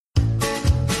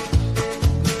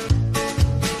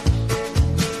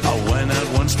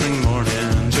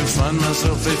find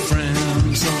myself a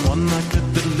friend, someone I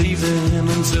could believe in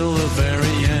until the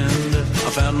very end. I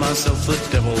found myself the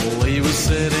devil, he was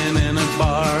sitting in a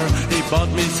bar. He bought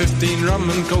me 15 rum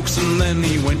and cokes and then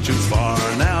he went too far.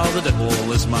 Now the devil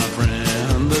is my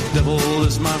friend, the devil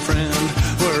is my friend.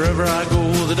 Wherever I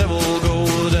go, the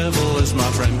devil is my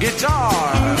friend.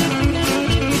 Guitar!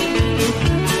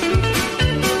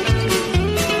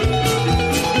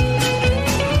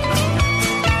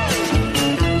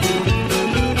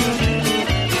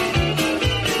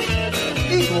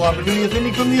 Opportunity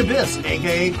offending from the abyss,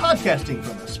 a.k.a. podcasting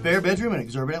from a spare bedroom in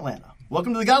exurban Atlanta.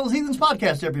 Welcome to the Godless Heathens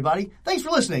podcast, everybody. Thanks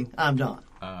for listening. I'm Don.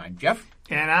 I'm Jeff.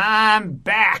 And I'm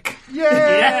back. Yay!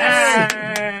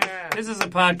 Yeah! This is a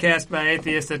podcast by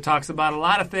atheists that talks about a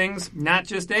lot of things, not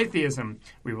just atheism.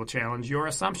 We will challenge your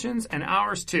assumptions and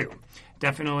ours too.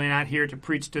 Definitely not here to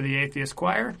preach to the atheist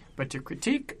choir, but to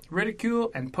critique, ridicule,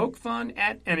 and poke fun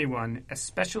at anyone,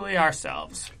 especially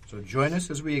ourselves. So join us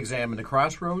as we examine the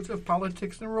crossroads of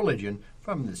politics and religion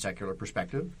from the secular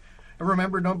perspective. And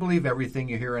remember, don't believe everything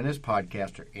you hear in this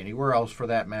podcast or anywhere else for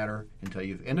that matter until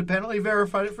you've independently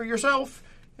verified it for yourself.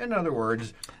 In other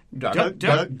words, duck,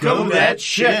 go that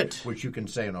shit. Which you can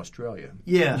say in Australia.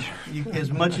 Yeah,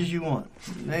 as much as you want.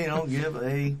 They don't give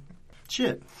a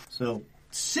shit. So,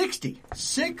 60.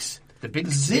 The big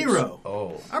 0.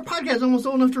 Oh. Our podcast is almost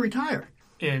old enough to retire.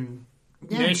 In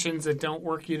nations that don't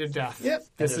work you to death. Yep.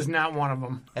 This is not one of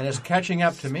them. And it's catching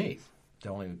up to me. The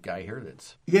only guy here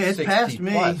that's it's 60 past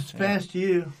me. plus. It's past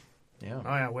you. Yeah.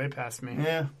 Oh, yeah, way past me.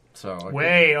 Yeah. So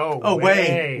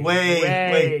okay.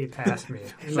 Way past me.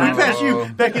 We passed you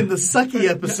back in the sucky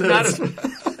episodes.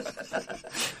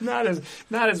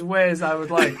 Not as way as I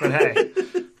would like, but hey.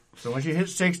 So once you hit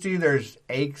 60, there's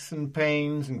aches and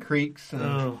pains and creaks. And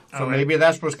so wait. maybe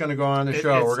that's what's going to go on the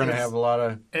show. We're going to have a lot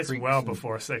of It's creaks well and,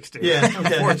 before 60. Yeah.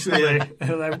 Unfortunately,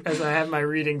 as I have my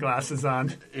reading glasses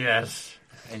on. Yes.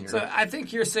 And So I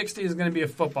think your 60 is going to be a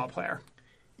football player.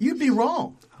 You'd be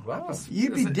wrong. wow.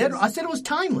 You'd be dead. I said it was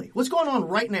timely. What's going on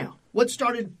right now? What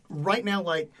started right now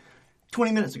like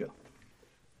 20 minutes ago?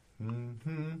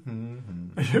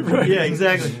 Right. Yeah,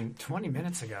 exactly. 20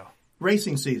 minutes ago.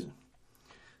 Racing season.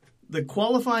 The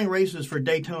qualifying races for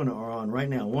Daytona are on right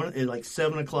now. One is like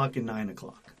 7 o'clock and 9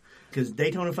 o'clock. Because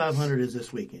Daytona 500 is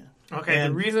this weekend. Okay,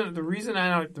 And- the reason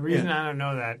I don't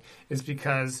know that is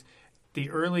because the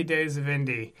early days of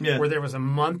Indy, Yeah. where there was a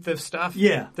month of stuff.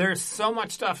 Yeah. There's so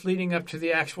much stuff leading up to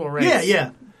the actual race.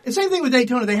 Yeah. And same thing with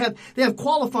Daytona. They have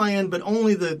qualifying, but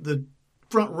only the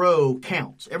front row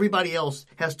counts. Everybody else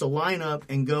has to line up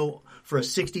and go for a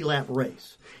 60-lap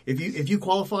race. If you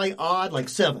qualify odd, like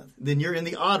 7th, then you're in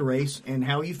the odd race, and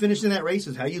how you finish in that race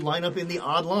is how you line up in the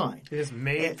odd line. It is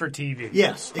made for TV.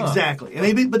 Yes, exactly. And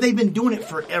they've been doing it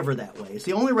forever that way. It's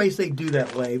the only race they do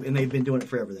that way, and they've been doing it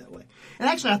forever that way. And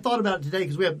actually, I thought about it today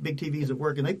because we have big TVs at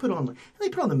work, and they put on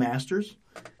the Masters.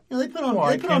 You know, they put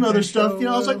on other stuff. You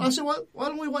know, I said, why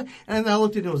don't we watch? And then I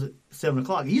looked at it, it was at 7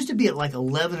 o'clock. It used to be at like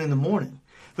 11 in the morning.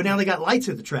 But now they got lights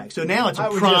at the track, so now it's a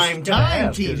prime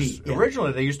time TV. Yeah.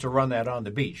 Originally, they used to run that on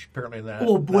the beach. Apparently, that.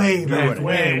 Oh, way back,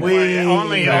 way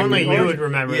Only back. you would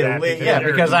remember that.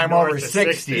 Because I'm over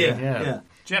 60. Yeah.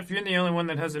 Jeff, you're the only one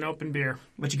that has an open beer.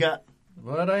 What you got?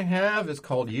 What I have is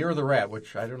called Year of the Rat,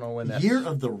 which I don't know when that Year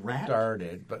of the Rat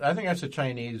started, but I think that's a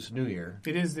Chinese New Year.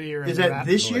 It is the year of Is the that rat.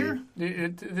 this year?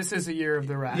 This is a year of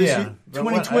the rat. Yeah,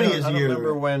 2020 is the year. I don't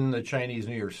remember when the Chinese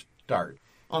New Year starts.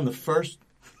 On the 1st?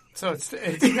 So it's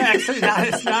actually not.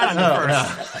 It's not on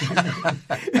the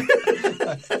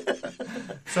first.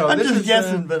 So I'm this just is,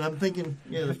 guessing, but I'm thinking,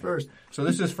 the 1st. So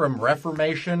this is from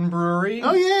Reformation Brewery.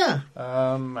 Oh, yeah.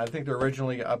 I think they're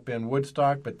originally up in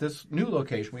Woodstock, but this new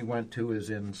location we went to is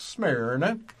in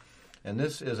Smyrna. And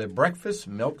this is a breakfast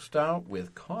milk stout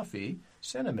with coffee,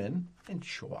 cinnamon, and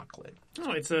chocolate.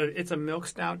 Oh, it's a milk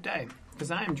stout day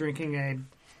because I am drinking a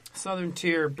Southern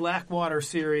Tier Blackwater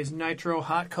Series Nitro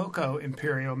Hot Cocoa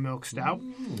Imperial Milk Stout.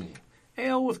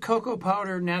 Ale with cocoa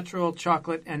powder, natural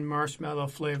chocolate, and marshmallow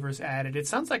flavors added. It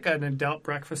sounds like an adult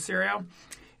breakfast cereal.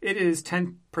 It is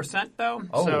 10% though,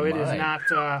 so it is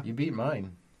not. You beat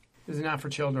mine. It is not for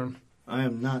children. I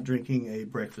am not drinking a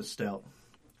breakfast stout.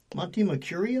 Monte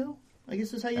Mercurio, I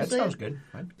guess is how you say it. That sounds good.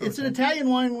 It's an Italian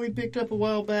wine we picked up a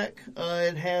while back.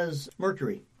 It has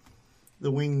mercury. The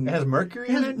wing. It has mercury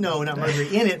in it? No, not mercury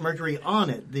in it. Mercury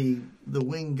on it. The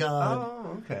wing god.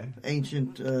 Oh, okay.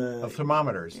 Ancient. Of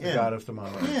thermometers. The god of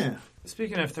thermometers. Yeah.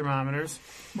 Speaking of thermometers,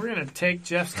 we're going to take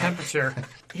Jeff's temperature.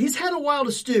 He's had a while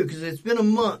to stew because it's been a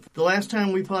month. The last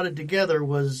time we potted together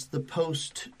was the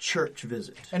post-church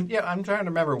visit. And yeah, I'm trying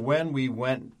to remember when we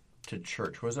went to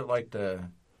church. Was it like the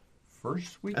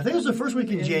first week? I think it was the first week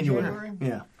in January.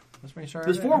 Yeah. That's when you started.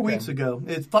 It was 4 weeks ago.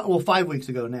 It's 5 weeks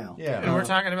ago now. Yeah. And we're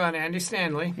talking about Andy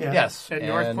Stanley. Yeah. Yes. At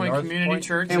North Point Community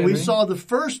Church. And we saw the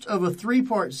first of a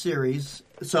 3-part series.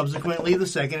 Subsequently, the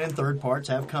second and third parts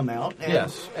have come out. And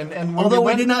Yes. And when although we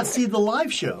went- did not see the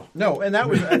live show. No, and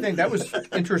I think that was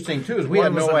interesting too. Is we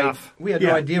One had was no enough.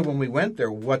 no idea when we went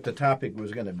there what the topic was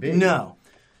going to be. No.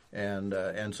 And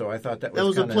so I thought that That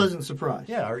was a kinda, pleasant surprise.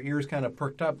 Yeah, our ears kind of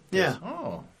perked up. Yeah.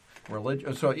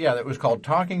 Religion. So yeah, that was called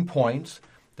Talking Points: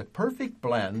 The Perfect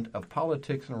Blend of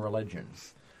Politics and Religion.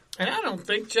 And I don't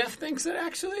think Jeff thinks it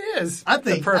actually is I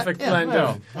think- the perfect yeah, blend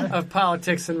well. of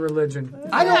politics and religion.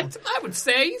 In I don't- fact, I would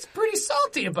say he's pretty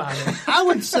salty about it. I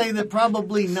would say that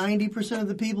probably 90% of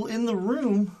the people in the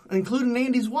room, including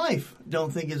Andy's wife,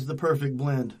 don't think it's the perfect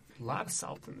blend. A lot of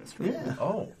salt in this room. Yeah.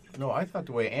 Oh no, I thought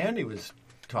the way Andy was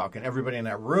talking, everybody in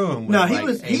that room was No, he like,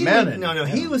 was. amen.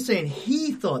 He was saying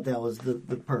he thought that was the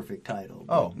perfect title.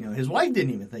 But, Oh. his wife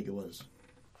didn't even think it was.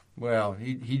 Well,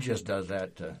 he just does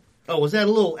that. Oh, was that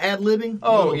a little ad-libbing?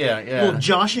 Oh, A little, yeah. A little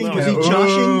joshing? Was he Oh,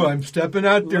 joshing? I'm stepping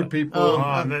out there, people. Oh, Oh,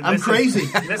 I'm crazy.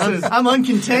 This is I'm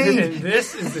uncontained. and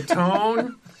this is the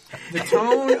tone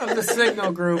of the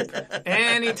signal group.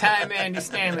 Anytime Andy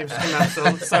Stanley was coming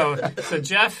up, so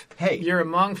Jeff, Hey. you're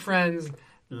among friends.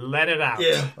 Let it out.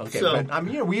 Yeah. Okay, So but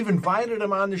we've invited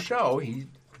him on the show. He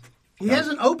has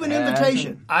an open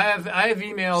invitation. I have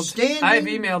emailed. Standing- I have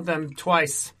emailed them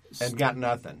twice. and got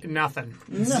nothing. Nothing.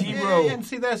 Nothing. Zero. And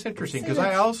see, that's interesting because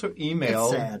I also It's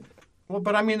emailed. sad. Well,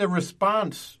 but I mean, the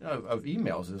response of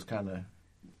emails is kind of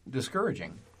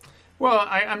discouraging. Well,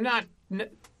 I'm not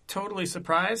totally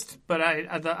surprised, but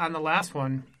on the last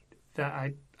one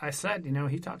that I said,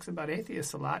 he talks about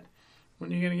atheists a lot.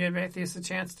 When are you going to give atheists a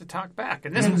chance to talk back?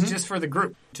 And this was just for the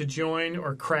group to join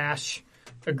or crash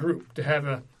a group to have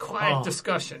a quiet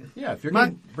discussion. Yeah, if you're My-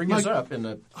 going to bring this up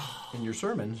in your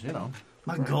sermons,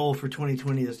 My goal for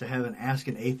 2020 is to have an Ask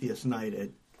an Atheist night at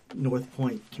North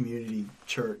Point Community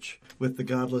Church with the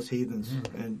godless heathens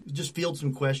and just field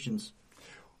some questions.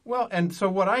 Well, and so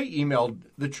what I emailed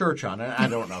the church on, and I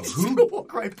don't know You who.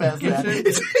 walk right past Gets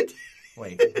that.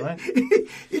 Wait, what?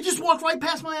 You just walk right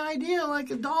past my idea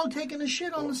like a dog taking a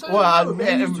shit on the side Well, of the road.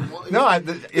 man.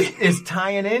 You just- it's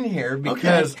tying in here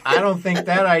because I don't think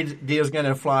that idea is going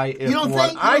to fly if You don't what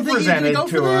think- you I don't think he's gonna presented go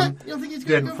to for that? him You don't think he's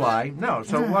gonna didn't go for fly. No.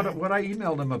 So what I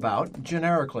emailed him about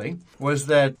generically was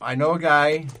that I know a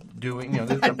guy doing,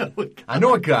 I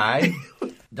know a guy,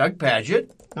 Doug Padgett,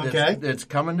 Okay. that's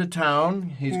coming to town.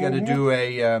 He's going to do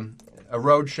a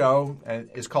road show.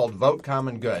 It's called Vote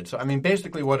Common Good. So, I mean,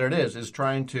 basically what it is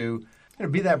trying to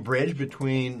be that bridge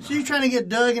between... So you're trying to get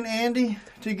Doug and Andy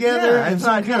together I and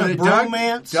some thought, kind of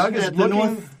bromance Doug is at the looking,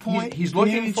 North Point he's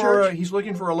looking Community for Church? he's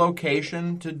looking for a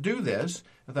location to do this.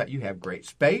 I thought you have great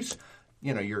space.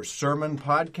 Your sermon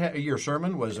podcast, your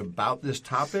sermon was about this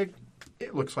topic.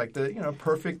 It looks like the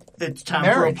perfect. It's time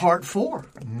marriage. for a part 4.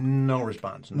 No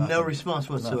response. Nothing. No response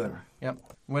whatsoever. Yep.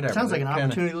 Whatever. Sounds like an That kinda-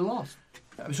 opportunity lost.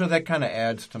 So that kind of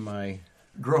adds to my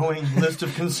Growing list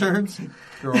of concerns.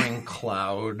 growing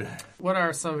cloud. What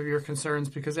are some of your concerns?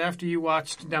 Because after you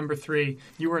watched number 3,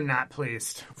 you were not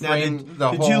pleased. Now, Frame did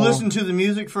the you whole- listen to the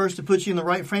music first to put you in the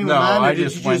right frame No, of mind? Or I did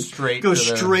just you went just straight go to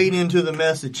the- straight into the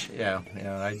message? Yeah.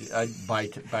 I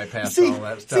bypassed See, all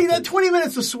that stuff. see that 20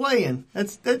 minutes of swaying.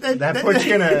 That puts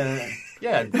you in a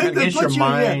that gets puts your you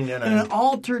mind in in an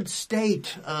altered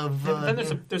state of. And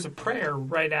there's a prayer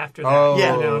right after that. Oh,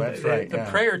 Yeah. that's right. The yeah.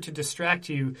 prayer to distract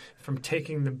you from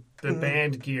taking the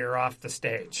band gear off the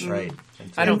stage. Right.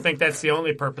 I don't think that's the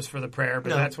only purpose for the prayer, but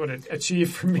No. that's what it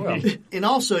achieved for me. Well, And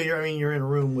also, you're in a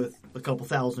room with a couple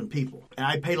thousand people, and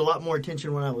I paid a lot more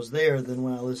attention when I was there than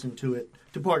when I listened to it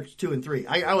to parts 2 and 3.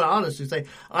 I would honestly say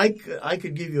I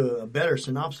could give you a better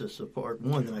synopsis of part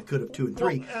 1 than I could of 2 and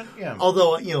 3. Well, yeah.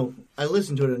 Although I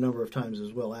listened to it a number of times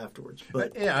as well afterwards.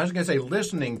 But Yeah, I was going to say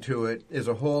listening to it is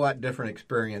a whole lot different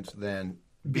experience than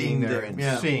being there there, and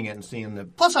yeah. seeing it and seeing the.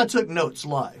 plus, I took notes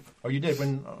live. Oh, you did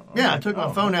when? Yeah, I took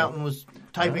my phone okay. out and was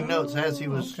typing notes as he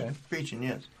was okay. preaching.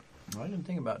 Yes. I didn't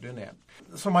think about doing that.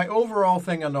 So my overall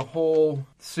thing on the whole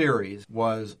series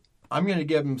was I'm going to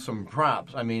give him some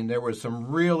props. I mean, there was some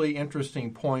really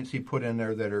interesting points he put in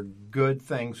there that are good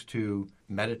things to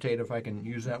meditate, if I can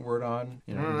use that word on.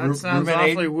 That sounds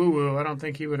ruminate. awfully woo-woo. I don't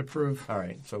think he would approve. All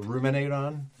right, so ruminate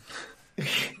on.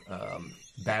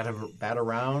 Bat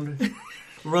around.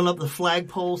 Run up the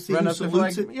flagpole, see Run who up the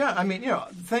salutes flag. it. Yeah, I mean,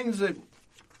 things that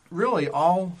really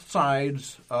all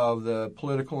sides of the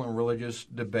political and religious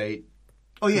debate.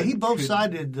 Oh yeah, he both Could-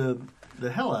 sided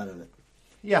the hell out of it.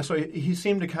 Yeah, so he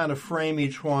seemed to kind of frame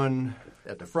each one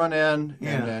at the front end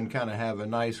Yeah. and then kind of have a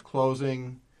nice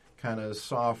closing, kind of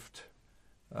soft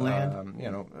Land.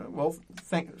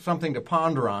 Think something to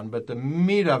ponder on. But the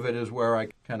meat of it is where I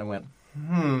kind of went,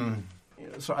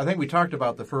 So I think we talked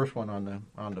about the first one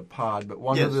on the pod, but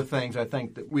one of the things I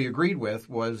think that we agreed with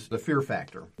was the fear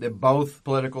factor. That both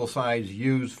political sides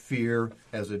use fear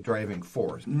as a driving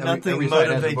force. Nothing every side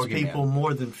has a motivates people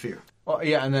more than fear. Well,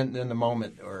 yeah, and then the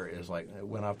moment where is like it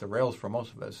went off the rails for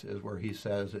most of us is where he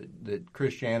says that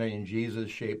Christianity and Jesus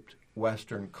shaped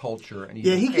Western culture. And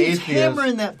he keeps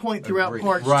hammering that point throughout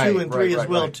parts 2 and 3 as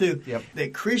well, too. Yep.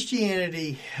 That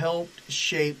Christianity helped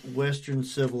shape Western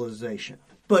civilization,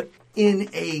 but in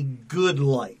a good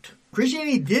light.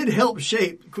 Christianity did help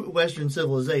shape Western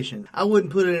civilization. I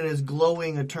wouldn't put it in as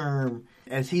glowing a term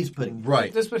as he's putting it.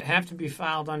 Right. This would have to be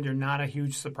filed under not a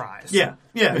huge surprise. Yeah,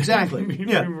 exactly.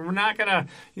 Yeah.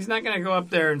 He's not gonna go up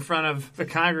there in front of the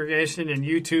congregation and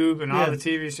YouTube and all the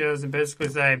TV shows and basically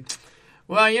say,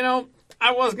 well,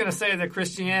 I was going to say that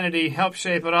Christianity helped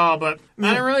shape it all, but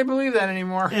I don't really believe that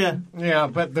anymore. Yeah,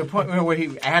 but the point where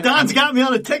he added... Don's got me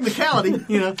on a technicality,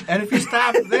 And if you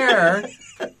stopped there,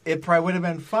 it probably would have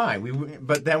been fine.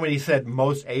 But then when he said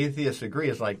most atheists agree,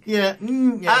 it's like...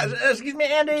 excuse me,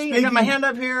 Andy, I got my hand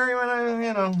up here.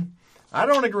 I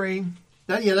don't agree.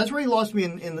 That's where he lost me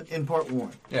in part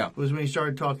 1. Yeah. Was when he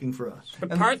started talking for us.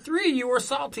 But part 3 you were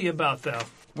salty about, though.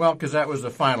 Well, because that was the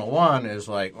final one, is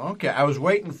like, okay, I was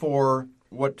waiting for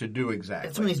what to do exactly.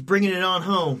 That's when he's bringing it on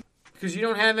home. Because you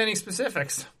don't have any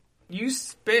specifics. You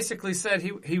basically said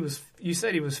you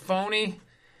said he was phony,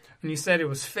 and you said it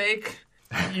was fake.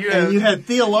 You had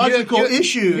theological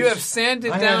issues. You have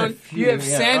sanded down. You have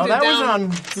sanded that down.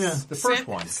 Was on the first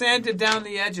one. Sanded down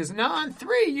the edges. Now on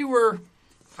 3, you were.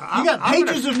 You got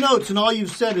pages of notes, and all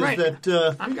you've said is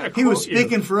that he was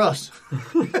speaking for us.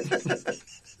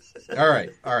 All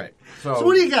right. So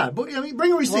what do you got?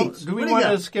 Bring receipts. Do we want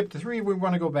to skip to 3 or we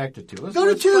want to go back to 2? Let's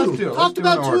go to 2. Talked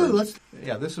about 2.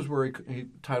 Yeah, this is where he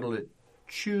titled it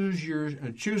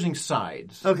Choosing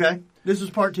Sides. Okay. This is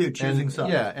part 2, Choosing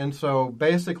Sides. Yeah, and so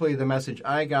basically the message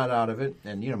I got out of it,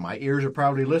 and my ears are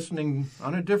probably listening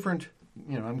on a different,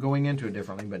 I'm going into it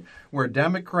differently, but where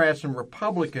Democrats and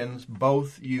Republicans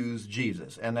both use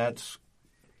Jesus, and that's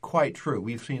quite true.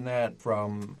 We've seen that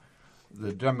from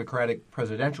the Democratic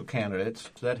presidential candidates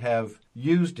that have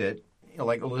used it,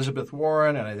 like Elizabeth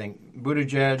Warren, and I think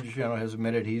Buttigieg, has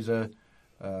admitted he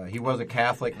was a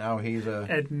Catholic. Now he's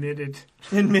admitted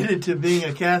to being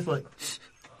a Catholic,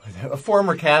 a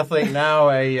former Catholic, now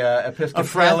a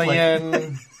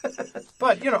Episcopalian.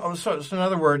 But so in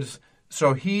other words,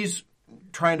 so he's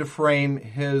trying to frame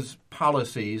his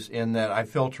policies in that I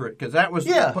filter it because that was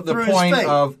the point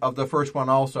of the first one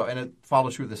also, and it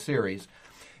follows through the series.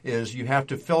 Is you have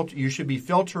to filter. You should be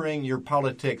filtering your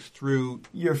politics through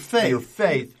your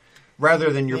faith,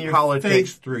 rather than your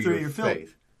politics through your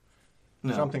faith.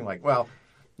 No. Something like,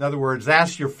 in other words,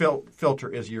 that's your filter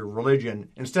is your religion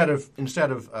instead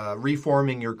of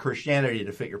reforming your Christianity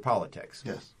to fit your politics.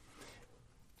 Yes,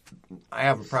 I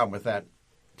have a problem with that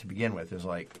to begin with. Is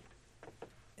like,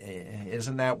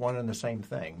 isn't that one and the same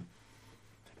thing?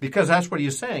 Because that's what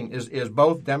he's saying is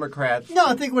both Democrats. No,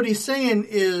 I think what he's saying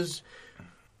is.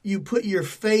 You put your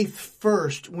faith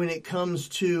first when it comes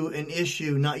to an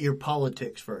issue, not your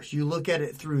politics first. You look at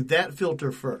it through that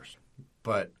filter first.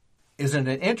 But isn't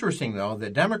it interesting, though,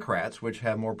 that Democrats, which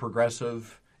have more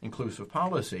progressive, inclusive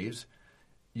policies,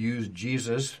 use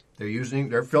Jesus.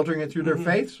 They're filtering it through their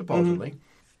faith, supposedly,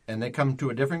 and they come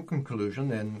to a different conclusion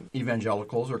than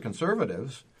evangelicals or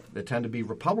conservatives that tend to be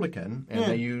Republican, and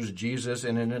they use Jesus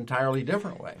in an entirely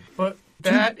different way. But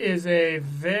that is a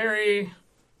very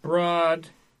broad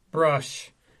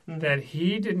brush that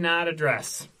he did not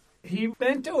address. He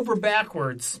bent over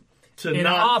backwards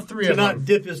all 3 of them. To not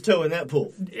dip his toe in that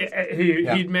pool.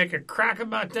 He'd make a crack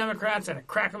about Democrats and a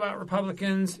crack about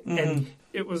Republicans, and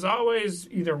it was always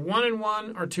either 1 and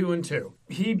 1 or 2 and 2.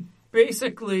 He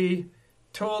basically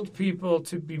told people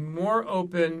to be more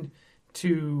open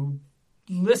to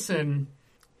listen.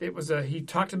 He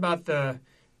talked about the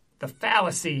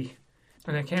fallacy,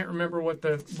 and I can't remember what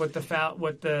the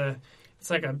it's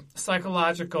like a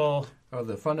psychological... Oh,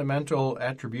 the fundamental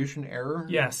attribution error?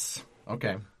 Yes.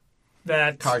 Okay.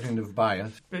 That cognitive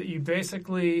bias. But you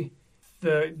basically...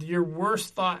 your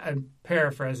worst thought... I'm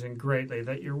paraphrasing greatly.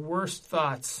 That your worst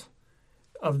thoughts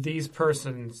of these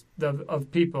persons,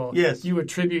 of people, you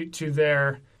attribute to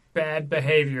their bad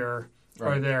behavior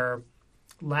or their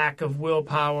lack of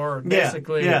willpower. Or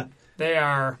basically, they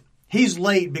are... He's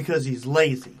late because he's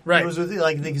lazy. Right. It was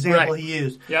like the example he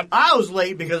used. Yep. I was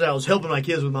late because I was helping my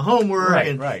kids with my homework,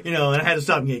 and and I had to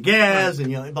stop and get gas,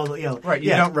 and blah, blah, Right.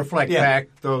 You don't reflect back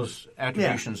those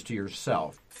attributions to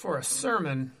yourself. For a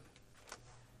sermon,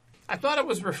 I thought it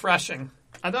was refreshing.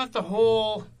 I thought the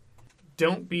whole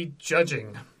don't be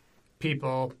judging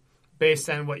people based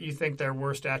on what you think their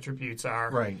worst attributes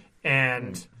are. Right.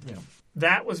 And Yeah.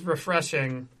 that was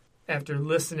refreshing after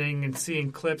listening and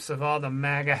seeing clips of all the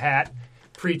MAGA hat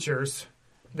preachers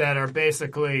that are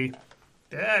basically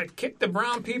kick the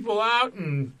brown people out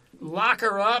and lock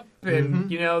her up and,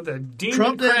 the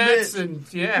Democrats and,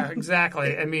 yeah,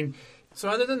 exactly. I mean, so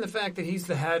other than the fact that he's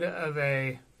the head of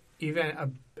a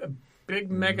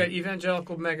big mega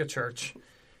evangelical mega church.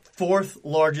 Fourth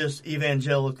largest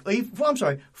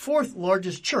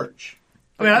church.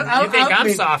 I mean, You think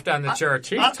I'm soft on the church.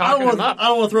 He's talking them up. I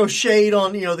don't want to throw shade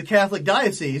on, the Catholic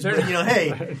diocese, but,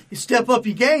 hey, you step up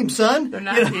your game, son. They're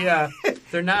not,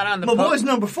 they're not on the My boy's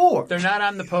number 4. They're not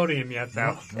on the podium yet,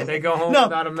 though. They go home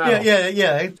without a medal.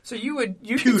 Yeah. So you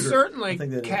could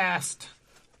certainly cast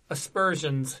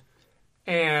aspersions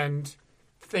and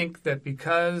think that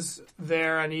because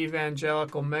they're an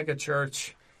evangelical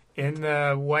megachurch in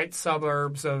the white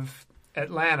suburbs of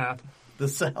Atlanta, the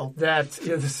South,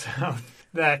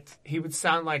 that he would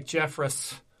sound like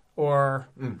Jeffress or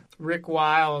Rick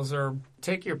Wiles or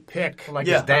take your pick. Like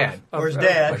his dad. Or his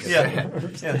dad.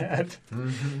 His dad.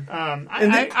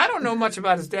 I don't know much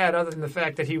about his dad other than the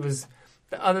fact that he was,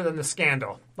 other than the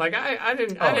scandal. Like I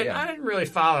didn't really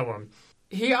follow him.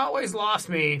 He always lost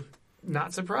me,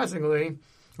 not surprisingly.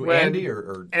 Andy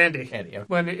or Andy. Andy, yeah.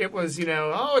 When it was,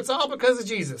 it's all because of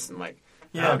Jesus. I'm like,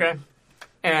 okay.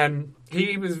 And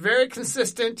he was very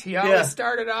consistent. He always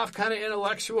started off kind of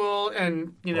intellectual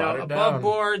and, above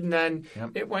board, and then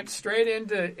it went straight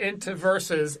into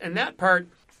verses. And that part,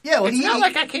 it's not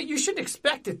like you shouldn't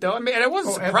expect it, though. I mean, and I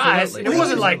wasn't surprised. And it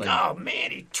wasn't like, oh,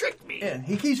 man, he tricked me. Yeah,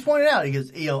 he keeps pointing out, he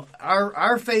goes,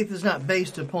 our faith is not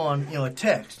based upon, a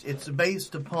text. It's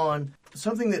based upon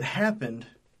something that happened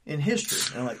in history.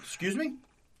 And I'm like, excuse me?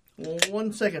 Well,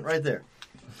 1 second right there.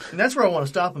 And that's where I want to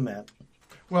stop him at.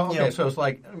 Well, okay, so it's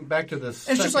like, back to this.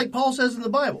 It's just like Paul says in the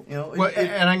Bible. Well,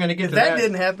 and I'm going to get to that. If that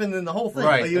didn't happen, then the whole thing.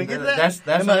 Right. You get that?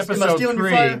 That's in episode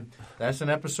 3. That's in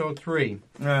episode 3.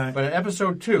 Right. But in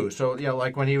episode 2, so,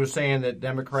 like when he was saying that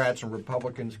Democrats and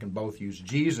Republicans can both use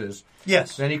Jesus.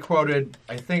 Yes. Then he quoted,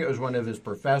 I think it was one of his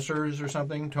professors or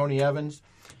something, Tony Evans,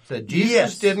 said,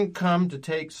 Jesus didn't come to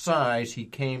take sides, he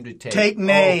came to take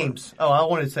names. Oh, I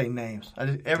wanted to say names.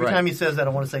 Every time he says that,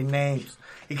 I want to say names.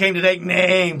 He came to take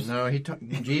names. No,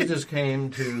 Jesus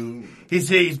came to...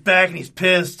 He's back and he's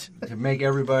pissed. To make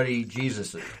everybody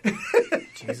Jesus's.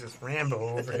 Jesus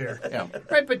Rambo over here. Yeah.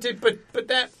 Right, but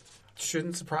that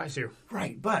shouldn't surprise you.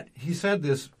 Right, but he said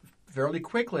this fairly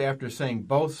quickly after saying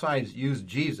both sides use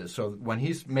Jesus. So when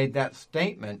he's made that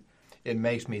statement, it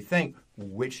makes me think,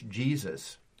 which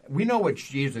Jesus? We know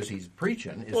which Jesus he's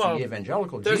preaching is the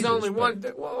evangelical there's Jesus. Only one.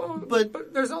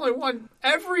 But there's only one.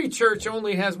 Every church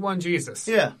only has one Jesus.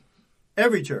 Yeah.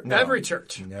 Every church. No. Every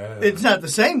church. No. It's not the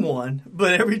same one,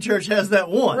 but every church has that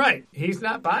one. Right. He's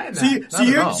not buying that. So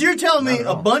you're telling me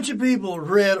a bunch of people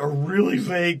read a really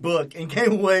vague book and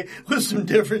came away with some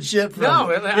different shit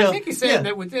from it. I think he's saying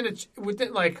that within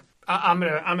I'm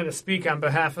gonna speak on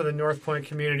behalf of the North Point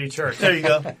Community Church. There you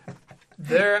go.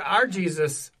 Our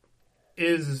Jesus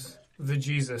is the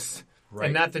Jesus,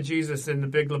 and not the Jesus in the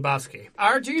Big Lebowski.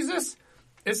 Our Jesus,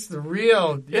 it's the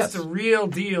real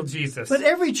deal Jesus. But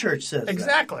every church says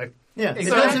exactly. That. Yeah, exactly.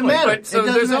 It doesn't matter. But, so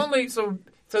there's only so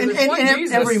there's one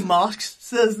Jesus. Every mosque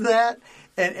says that,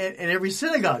 and every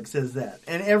synagogue says that,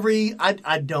 and every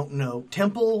I don't know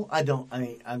temple.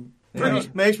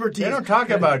 My expertise. They don't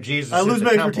talk about Jesus. I lose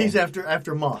my expertise temple.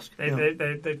 after mosque.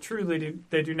 They truly do.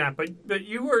 They do not. But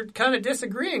you were kind of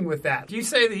disagreeing with that. You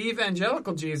say the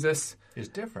evangelical Jesus is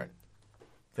different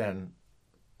than.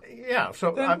 Yeah.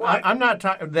 So then I'm not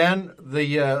talking. Then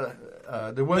the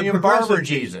William Barber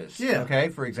Jesus. Yeah. Okay.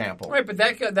 For example. Right, but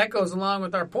that goes along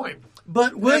with our point.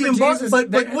 But William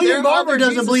Barber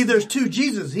doesn't believe there's two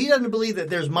Jesus. He doesn't believe that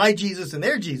there's my Jesus and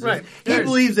their Jesus. Right. He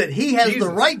believes that he has the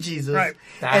right Jesus, right.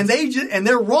 And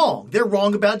they're wrong. They're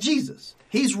wrong about Jesus.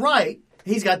 He's right.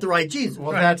 He's got the right Jesus.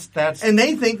 Well, that's and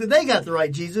they think that they got the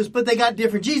right Jesus, but they got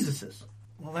different Jesuses.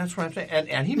 Well, that's what I'm saying.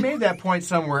 And he made that point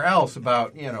somewhere else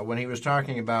about when he was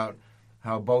talking about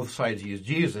how both sides use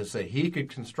Jesus, that he could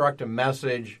construct a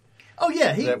message. Oh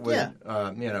yeah, that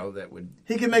would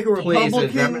he can make a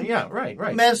Republican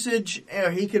right message, or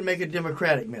he can make a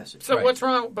Democratic message. So what's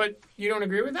wrong? But you don't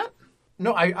agree with that?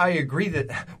 No, I agree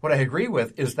that what I agree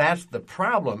with is that's the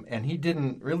problem, and he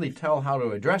didn't really tell how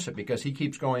to address it because he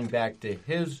keeps going back to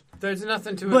his There's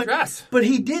nothing to address. But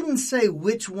he didn't say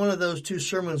which one of those two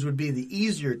sermons would be the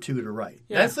easier two to write.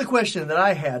 Yeah. That's the question that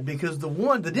I had, because the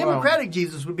Democratic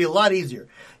Jesus would be a lot easier.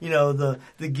 The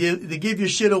give your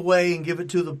shit away and give it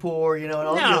to the poor. And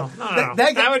all. No.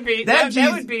 That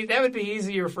would be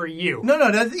easier for you.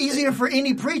 No, that's easier for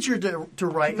any preacher to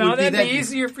write. No, that'd be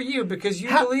easier for you because you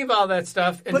believe all that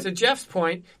stuff. And to Jeff's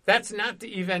point, that's not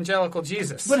the evangelical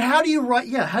Jesus. But how do you write?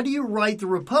 Yeah, how do you write the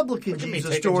Republican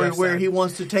Jesus story where he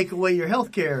wants to take away your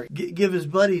health care, give his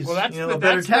buddies a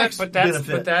better tax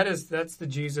benefit? But that's the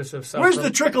Jesus of self. Where's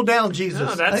the trickle down Jesus?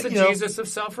 No, that's the Jesus of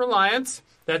self-reliance.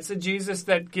 That's the Jesus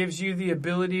that gives you the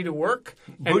ability to work.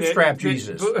 Bootstrap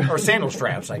Jesus. Or sandal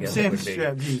straps, I guess. Sandal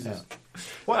strap Jesus. Yeah.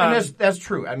 Well, and that's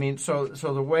true. I mean, so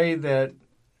the way that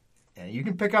you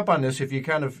can pick up on this if you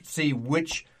kind of see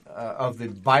which of the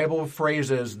Bible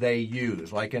phrases they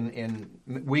use. Like in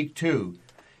week 2,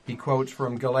 he quotes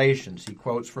from Galatians. He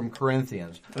quotes from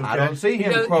Corinthians. Okay. I don't see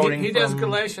him quoting. He does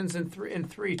Galatians in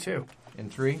 3 too. In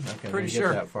 3? Okay, pretty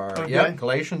sure. Get that far. Okay. Yeah,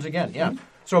 Galatians again. Yeah. Mm-hmm.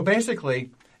 So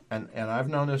basically, and I've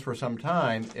known this for some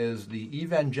time, is the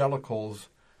evangelicals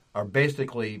are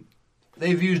basically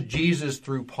they've used Jesus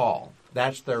through Paul.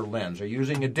 That's their lens. They're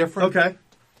using a different. Okay.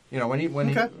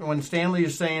 When Stanley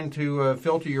is saying to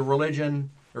filter your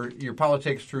religion or your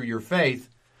politics through your faith,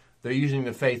 they're using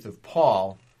the faith of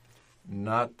Paul,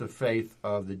 not the faith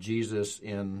of the Jesus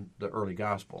in the early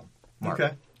gospel. Mark.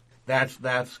 Okay.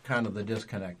 That's kind of the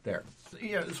disconnect there.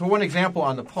 Yeah, so one example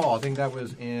on the Paul, I think that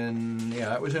was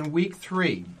in week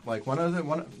 3. Like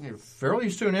fairly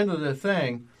soon into the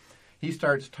thing, he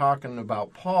starts talking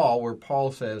about Paul, where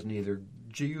Paul says neither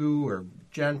Jew or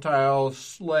Gentile,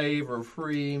 slave or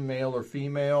free, male or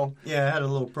female. Yeah, I had a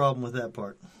little problem with that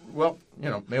part. Well,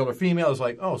 male or female is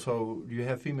like, oh, so do you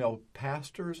have female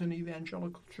pastors in the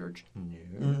evangelical church?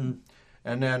 No. Mm-hmm.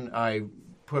 And then I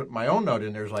put my own note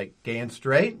in there. It's like, gay and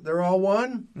straight, they're all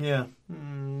one? Yeah.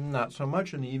 Not so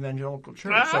much in the evangelical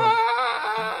church.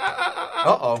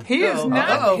 He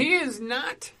is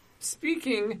not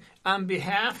speaking on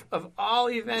behalf of all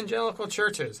evangelical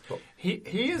churches. He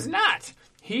is not.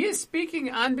 He is speaking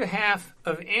on behalf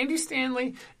of Andy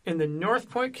Stanley and the North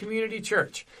Point Community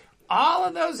Church. All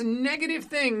of those negative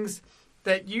things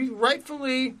that you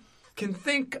rightfully can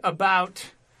think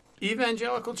about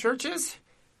evangelical churches,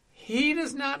 he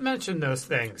does not mention those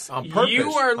things. On purpose.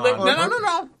 You are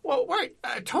no. Well, wait,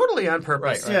 totally on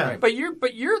purpose. Right. But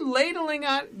you're ladling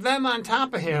them on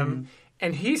top of him,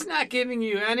 and he's not giving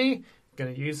you any.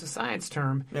 Going to use a science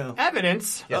term. Yeah.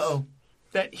 Evidence. Yes.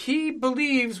 That he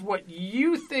believes what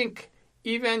you think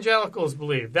evangelicals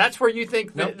believe. That's where you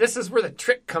think that this is where the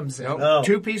trick comes in. No.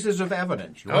 2 pieces of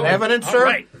evidence. You want evidence, sir?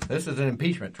 Right. This is an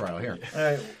impeachment trial here. All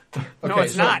right. No,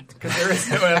 it's not, because there is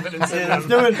no evidence in them. There's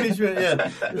no impeachment,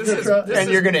 And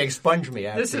you're going to expunge me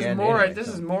at this the is end. more. Anyway, this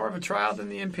is more of a trial than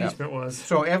the impeachment was.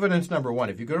 So evidence number 1,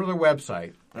 if you go to their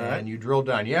website and you drill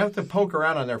down, you have to poke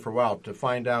around on there for a while to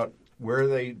find out where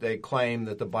they claim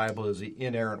that the Bible is the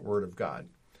inerrant Word of God.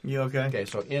 You okay? Okay,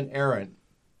 so inerrant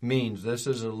means this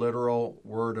is a literal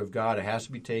Word of God. It has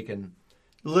to be taken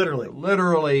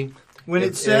literally. When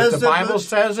if says the Bible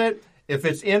says it, if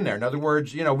it's in there. In other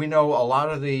words, we know a lot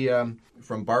of the,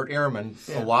 from Bart Ehrman,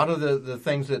 a lot of the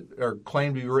things that are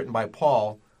claimed to be written by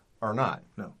Paul are not.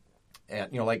 No.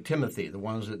 And, like Timothy, the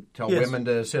ones that tell women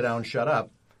to sit down and shut up,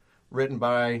 written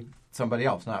by somebody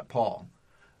else, not Paul.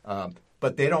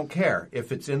 But they don't care.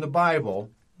 If it's in the Bible,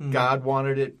 God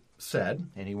wanted it said,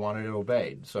 and he wanted it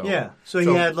obeyed. So he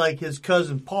had like his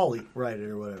cousin Paulie write it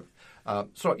or whatever.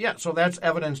 So that's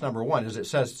evidence number 1, is it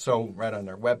says so right on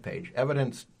their webpage.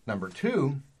 Evidence number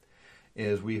 2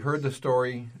 is we heard the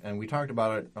story, and we talked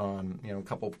about it on a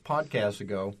couple of podcasts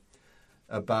ago,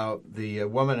 about the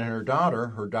woman and her daughter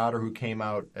who came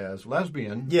out as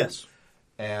lesbian. Yes.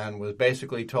 And was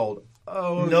basically told,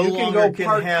 oh, no you can go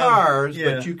park cars,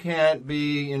 yeah. but you can't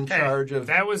be in charge of...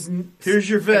 Here's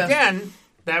your vest. Again,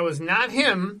 that was not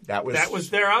him. That was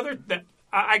their other...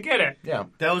 I get it. Yeah.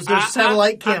 That was their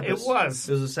satellite campus. It was.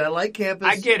 It was a satellite campus.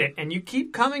 I get it. And you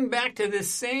keep coming back to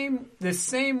this same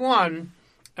one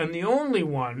and the only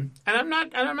one, and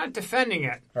I'm not defending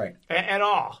it at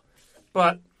all.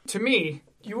 But to me,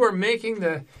 you are making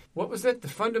the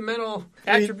fundamental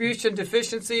attribution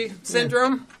deficiency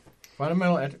syndrome?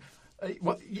 Fundamental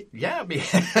yeah.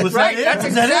 Right? That's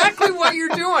exactly what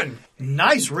you're doing.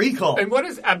 Nice recall. And what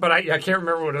is... But I can't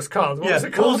remember what it's called. What was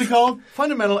it called? What was it called?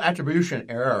 Fundamental attribution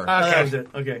error. That was it.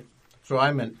 Okay. So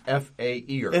I'm an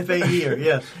FAER. FAER,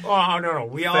 yes. Oh, no.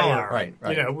 We all are. Right.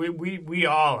 We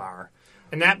all are.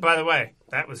 And that, by the way,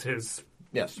 that was his...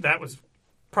 Yes. That was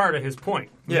part of his point.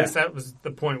 At Yeah. least that was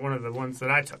the point, one of the ones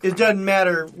that I took. It from doesn't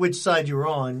matter which side you're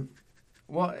on.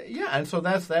 Well, yeah, and so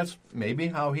that's maybe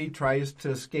how he tries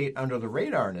to skate under the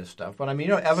radar and his stuff. But I mean,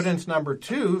 evidence number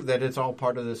 2 that it's all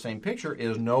part of the same picture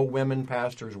is no women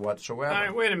pastors whatsoever. All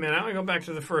right, wait a minute. I want to go back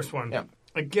to the first one. Yeah.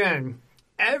 Again,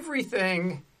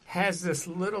 everything has this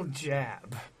little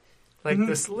jab, like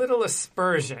this little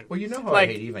aspersion. Well, you know how I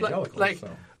hate evangelicals. Like so.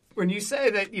 when you say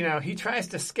that, he tries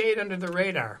to skate under the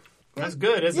radar. That's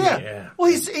good, isn't it? Yeah. Well,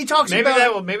 he talks Maybe about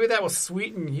that will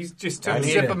sweeten. He's just took I a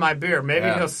need sip it. of my beer. Maybe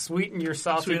Yeah. he'll sweeten your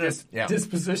salty Yeah.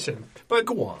 disposition. But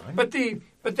Go on. But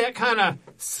that kind of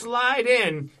slide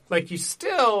in, like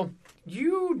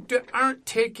you aren't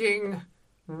taking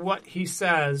what he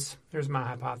says. Here's my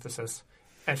hypothesis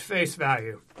at face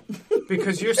value,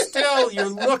 because you're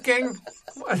looking.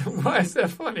 Why is that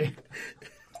funny?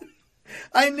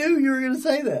 I knew you were going to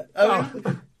say that. I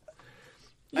mean,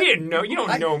 You didn't know. You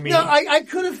don't know me. No, I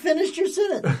could have finished your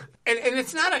sentence. And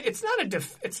it's not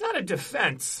a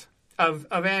defense of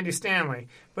Andy Stanley,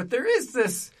 but there is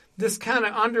this kind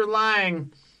of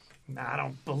underlying. I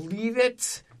don't believe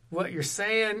it. What you're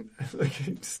saying, like,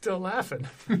 you're still laughing.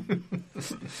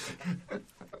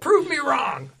 Prove me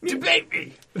wrong. Debate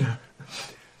me.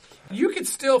 You could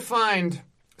still find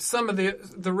some of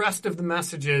the rest of the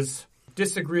messages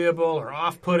disagreeable or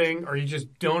off-putting, or you just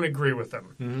don't agree with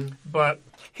them. Mm-hmm. But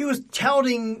He was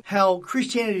touting how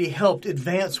Christianity helped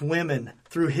advance women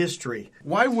through history.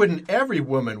 Why wouldn't every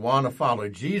woman want to follow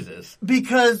Jesus?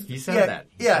 Because He said that.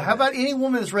 He yeah, said how that. about any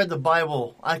woman that's read the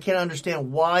Bible? I can't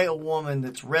understand why a woman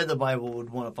that's read the Bible would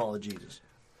want to follow Jesus.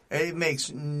 It makes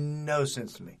no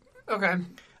sense to me. okay,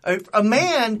 A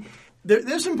man,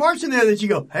 there's some parts in there that you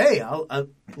go, hey,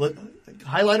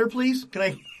 highlighter, please. Can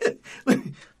I?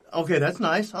 Okay, that's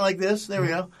nice. I like this. There we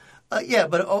go. Yeah,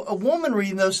 but a woman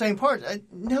reading those same parts,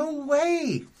 no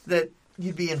way that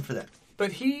you'd be in for that.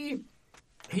 but he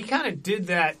kind of did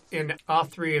that in all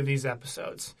 3 of these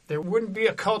episodes. There wouldn't be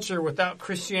a culture without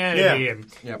Christianity,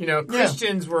 Yeah. and Yep.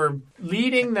 Christians were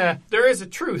leading There is a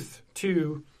truth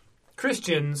to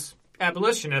Christians,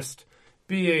 abolitionists,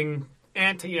 being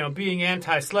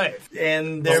anti-slave.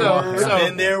 And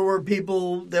there were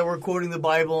people that were quoting the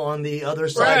Bible on the other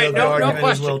side of the argument as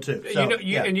question. well too. So,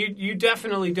 And you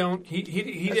definitely don't. He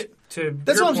did to.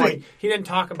 That's your what I'm point, saying. He didn't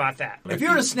talk about that. If you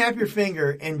were to snap your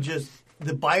finger and just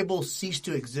the Bible ceased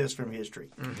to exist from history,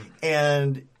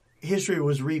 and history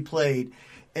was replayed,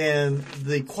 and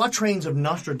the quatrains of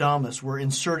Nostradamus were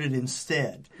inserted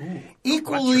instead,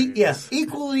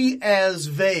 equally as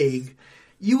vague,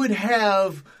 you would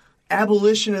have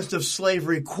abolitionists of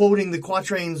slavery quoting the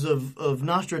quatrains of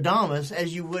Nostradamus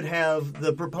as you would have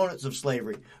the proponents of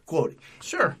slavery quoting.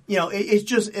 Sure. It's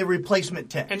just a replacement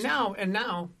text. And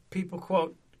now people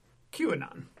quote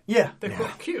QAnon. Yeah. They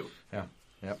quote Q. Yeah.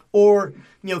 Yep. Or,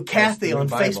 Kathy the on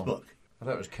Bible. Facebook. I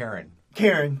thought it was Karen.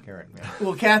 Karen. Yeah.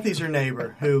 Well, Kathy's her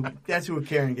neighbor. That's who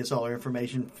Karen gets all her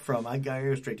information from. I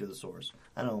go straight to the source.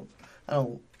 I don't.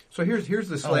 So here's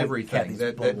the slavery Kathy's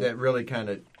thing that bubble. really kind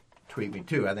of tweaked me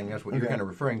too. I think that's what you're kind of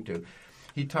referring to.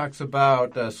 He talks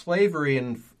about slavery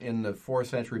in the 4th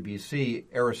century BC.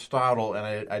 Aristotle,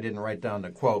 and I didn't write down the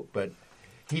quote, but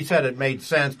he said it made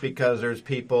sense because there's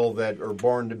people that are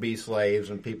born to be slaves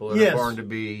and people that Yes. are born to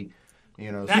be, He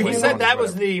slave said owners, that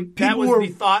was whatever. the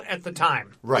thought at the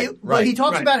time. right. But he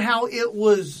talks Right. about how it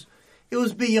was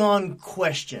beyond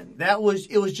question. It was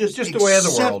just the way of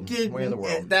the world. accepted, Way of the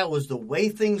world. and that was the way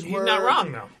things He's were. not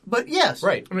wrong though. But yes,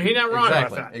 Right. I mean, he's not wrong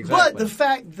exactly. about that. Exactly. But the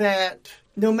fact that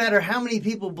no matter how many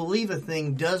people believe a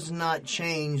thing does not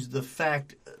change the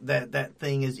fact that that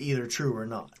thing is either true or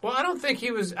not. Well, I don't think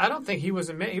he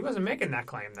wasn't making that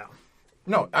claim though.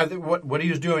 No, I think what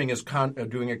he was doing is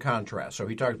doing a contrast. So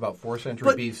he talked about 4th century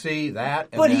But- BC, that.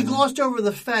 And But he then- glossed over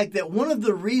the fact that one of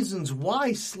the reasons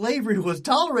why slavery was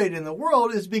tolerated in the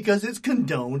world is because it's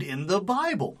condoned in the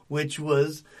Bible, which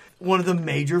was one of the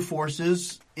major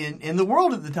forces in the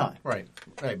world at the time. Right.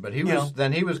 But he You was know.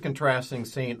 then he was contrasting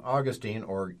Saint Augustine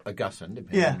or Augustine,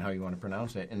 depending Yeah. on how you want to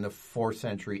pronounce it, in the 4th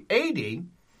century AD,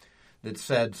 that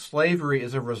said slavery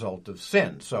is a result of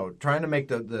sin. So trying to make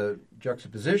the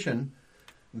juxtaposition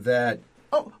that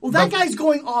Oh, well, that guy's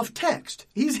going off text.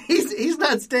 He's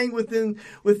not staying within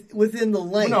the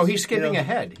length. no, he's skipping you know.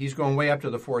 ahead. He's going way up to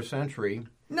the 4th century.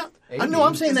 No, AD. no,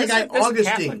 I'm saying that guy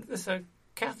Augustine. This a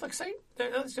Catholic saint?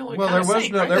 That's the only Well, kind there of was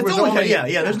saint, no- right? there That's was the only only-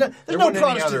 kind- yeah. There's no there wasn't any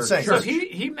Protestant other saint. So church.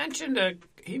 he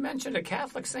mentioned a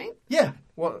Catholic saint. Yeah,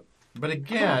 Well, but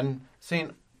again,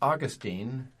 Saint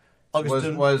Augustine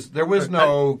Augustine. There was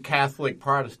no Catholic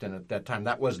Protestant at that time.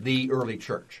 That was the early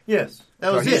church. Yes,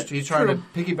 that was it. He's trying to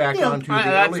piggyback You know, onto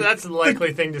the early... That's a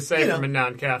likely thing to say you from know, a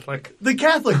non-Catholic. The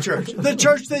Catholic Church, the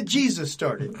church that Jesus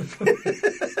started.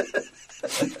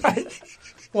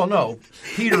 Well, no,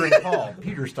 Peter and Paul.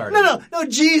 Peter started. No.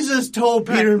 Jesus told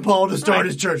Peter and Paul to start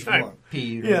his church for him.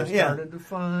 Peter started the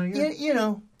fire. You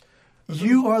know,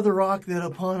 you are the rock that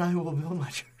upon I will build my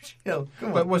church. You know, come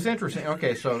on. But what's interesting,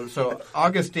 okay, so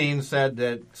Augustine said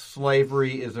that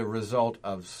slavery is a result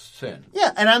of sin.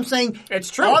 Yeah, and I'm saying It's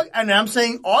true. And I'm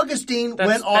saying Augustine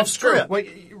went off that's true. script.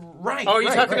 Wait, right. Oh, are you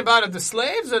right, talking right. about of the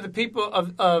slaves or the people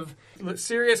of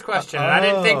serious question. I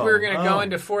didn't think we were going to go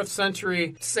into 4th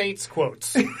century saints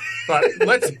quotes, but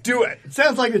let's do it.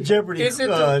 Sounds like a Jeopardy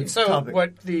topic.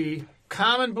 What the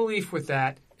common belief with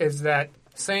that is that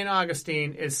St.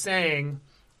 Augustine is saying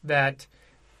that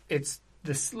it's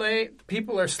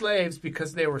people are slaves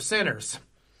because they were sinners,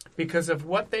 because of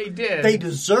what they did. They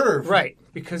deserve. Right,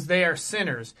 because they are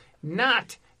sinners,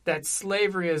 not that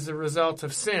slavery is a result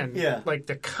of sin. Yeah. Like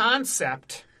the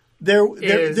concept... There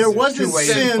wasn't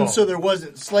sin, sinful. so there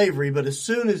wasn't slavery. But as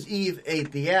soon as Eve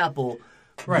ate the apple,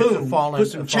 Right, boom, put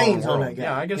some chains on that guy.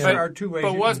 Yeah, I guess there are two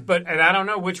ways. But I don't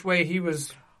know which way he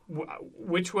was.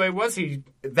 Which way was he?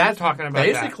 That's talking about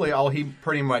basically all he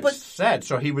pretty much said.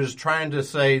 So he was trying to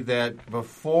say that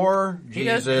before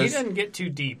Jesus, he doesn't get too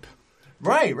deep.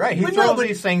 Right. He But throws no, but-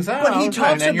 these things out, but he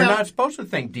talks and then you're about- not supposed to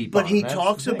think deep. But on he them. That's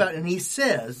talks the thing. about, and he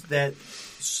says that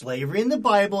slavery in the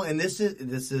Bible, and this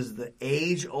is the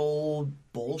age-old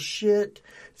bullshit.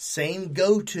 Same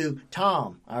go-to.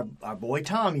 Tom, our boy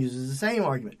Tom uses the same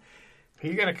argument.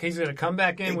 He's gonna come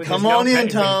back in with Come his on in, notepad.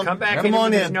 He's gonna Tom. Come back Come in on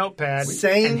with his in. notepad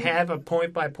Same- and have a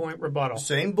point-by-point rebuttal.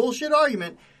 Same bullshit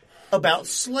argument about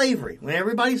slavery.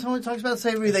 When someone talks about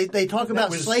slavery, they talk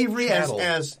about was slavery chattel.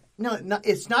 as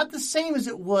it's not the same as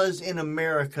it was in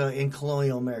America, in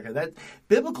colonial America. That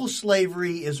biblical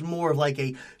slavery is more of like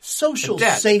a social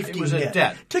debt. safety It was a net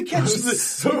debt. to catch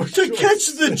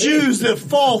the Jews that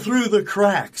fall through the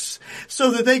cracks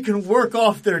so that they can work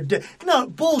off their debt. No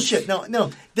bullshit. No.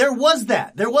 There was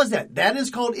that. That is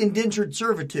called indentured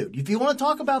servitude. If you want to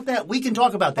talk about that, we can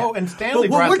talk about that. Oh, and Stanley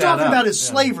But what brought we're that talking up. about is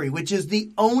Yeah. slavery, which is the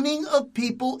owning of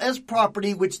people as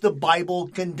property, which the Bible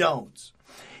condones.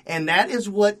 And that is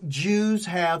what Jews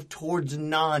have towards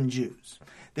non-Jews.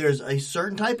 There's a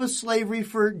certain type of slavery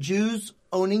for Jews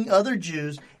owning other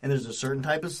Jews, and there's a certain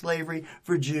type of slavery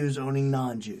for Jews owning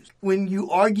non-Jews. When you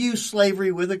argue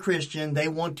slavery with a Christian, they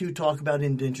want to talk about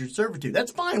indentured servitude.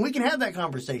 That's fine. We can have that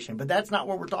conversation, but that's not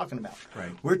what we're talking about.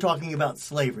 Right. We're talking about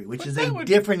slavery, which is that a would-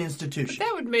 different institution.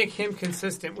 That would make him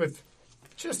consistent with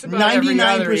just about every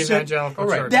other 99%. evangelical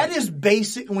Right. church. That is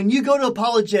basic. When you go to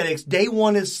apologetics, day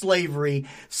one is slavery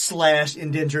 /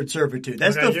 indentured servitude.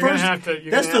 That's Okay, the you're gonna first. have to- you're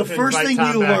That's gonna the have to first invite thing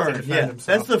Tom you back to learn. defend Yeah, himself.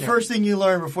 that's the Yeah. first thing you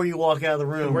learn before you walk out of the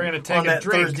room. We're gonna take on a that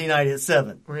drink. Thursday night at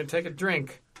 7. We're going to take a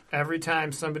drink every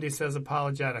time somebody says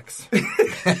apologetics.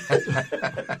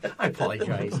 I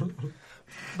apologize.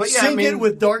 But yeah, Sing I mean, it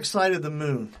with Dark Side of the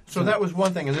Moon. So that was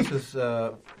one thing, and this is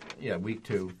week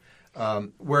 2,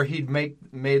 where he'd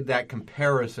made that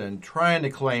comparison, trying to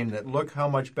claim that look how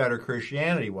much better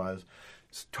Christianity was.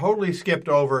 Totally skipped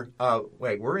over.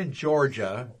 We're in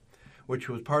Georgia, which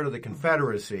was part of the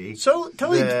Confederacy. So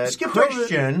totally that skipped over.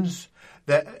 Christians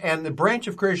and the branch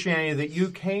of Christianity that you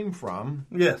came from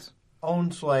Yes.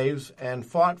 owned slaves and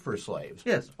fought for slaves.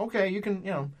 Yes. Okay, you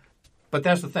can, but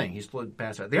that's the thing. He slid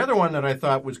past that. The other one that I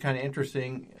thought was kind of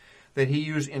interesting, that he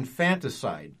used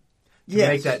infanticide to Yes.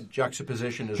 make that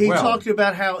juxtaposition as He well. talked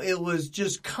about how it was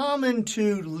just common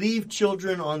to leave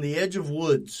children on the edge of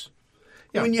woods.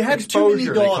 Yeah, When you had too many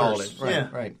exposure, they called daughters. it. Right, Yeah.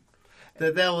 right.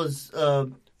 That was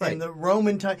Right. in the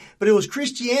Roman time. But it was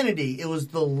Christianity. It was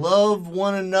the love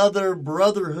one another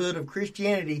brotherhood of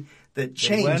Christianity that They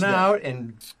changed went that. out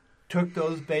and took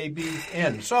those babies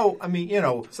in. So, I mean,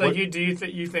 So what-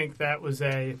 you think that was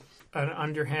an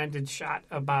underhanded shot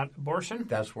about abortion?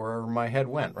 that's where my head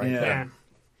went right Yeah. there.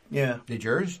 Yeah. Did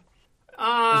yours? It's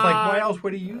Uh, like, why else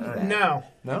would he use that? No,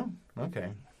 No?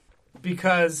 Okay.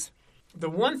 because the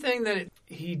one thing that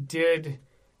he did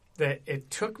that it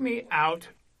took me out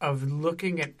of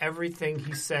looking at everything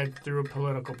he said through a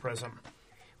political prism.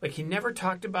 Like, he never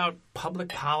talked about public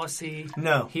policy.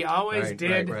 No. He always Right,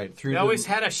 did. right. He always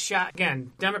had a shot.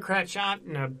 Again, Democrat shot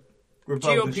and a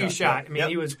Republican GOP shot. I mean,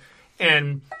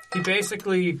 Yep. he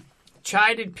basically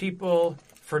chided people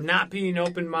for not being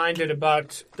open-minded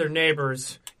about their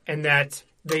neighbors, and that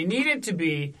they needed to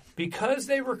be because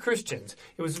they were Christians.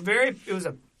 It was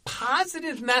a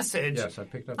positive message Yes, I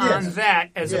picked up on that. that,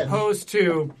 as Yes. opposed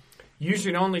to you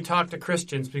should only talk to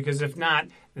Christians because if not,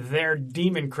 they're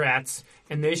democrats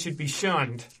and they should be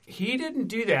shunned. He didn't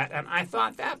do that, and I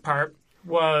thought that part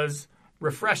was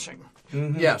refreshing.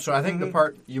 Mm-hmm. Yeah, so I think the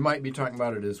part you might be talking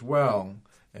about it as well,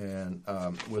 and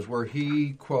was where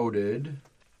he quoted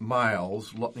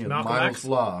Miles, Miles'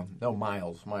 Law. No,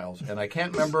 Miles. And I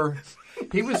can't remember.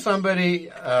 He was somebody.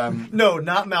 No,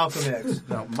 not Malcolm X.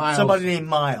 No, Miles. Somebody named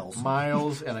Miles.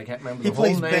 Miles, and I can't remember He the whole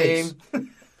plays name. bass.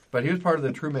 But he was part of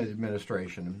the Truman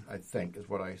administration, I think, is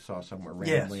what I saw somewhere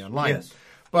randomly online. Yes.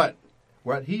 But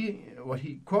what he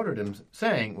quoted him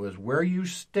saying was, "Where you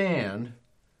stand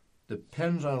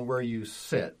depends on where you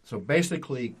sit." So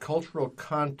basically, cultural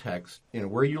context,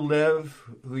 where you live,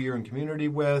 who you're in community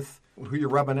with, who you're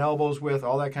rubbing elbows with,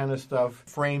 all that kind of stuff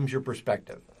frames your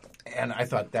perspective. And I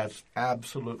thought that's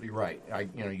absolutely right.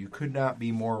 You could not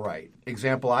be more right.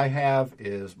 Example I have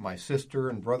is my sister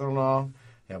and brother-in-law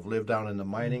have lived down in the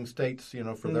mining states,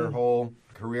 for their whole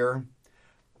career.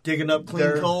 Digging up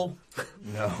clean coal?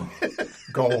 No.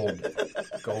 Gold,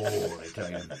 I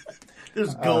tell you.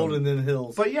 There's gold in the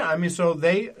hills. But yeah, so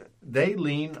they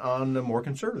lean on the more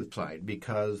conservative side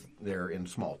because they're in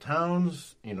small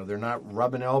towns. They're not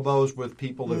rubbing elbows with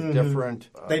people of different.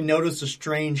 They notice a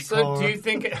strange So car. do you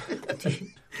think?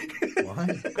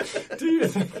 What?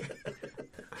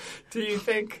 Do you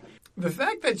think the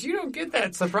fact that you don't get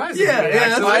that surprises Yeah, me? yeah,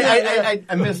 actually.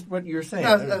 I missed what you were saying.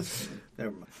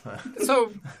 Never mind.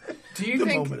 So, do you The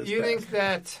think moment has you think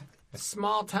that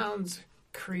small towns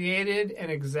created and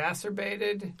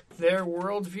exacerbated their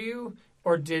worldview,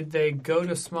 or did they go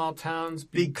to small towns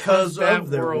Because that of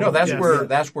their world? No, that's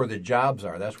Yes. where the jobs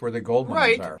are. That's where the gold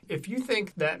mines Right. are. If you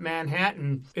think that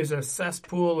Manhattan is a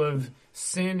cesspool of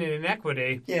sin and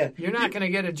inequity, Yeah. you're not going to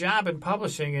get a job in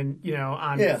publishing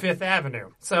on Yeah. Fifth Avenue.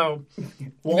 So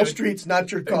Wall Street's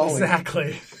not your calling.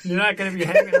 exactly, you're not going to be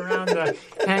hanging around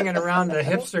the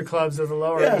hipster clubs of the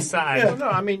Lower Yeah, East Side. yeah.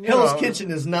 No, Hell's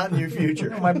Kitchen is not in your future.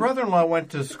 My brother-in-law went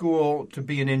to school to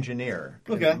be an engineer,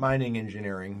 Okay. mining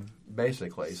engineering,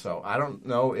 basically. So I don't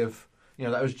know if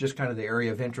that was just kind of the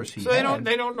area of interest he So had.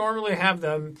 they don't normally have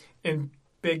them in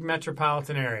big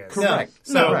metropolitan areas. Correct.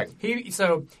 No. Correct. He There's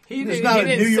didn't, not he a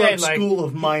didn't New say York School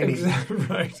of Mining. Exactly,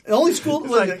 right. The only school was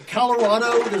like-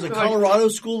 Colorado. There's a like- Colorado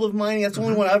School of Mining. That's the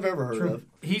only one I've ever heard of.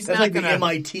 He's That's not like the gonna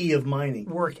MIT of mining.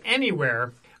 work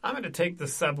anywhere. I'm going to take the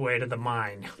subway to the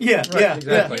mine. Yeah, yeah,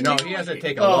 Exactly. yeah. No, he has to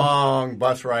take a Oh. long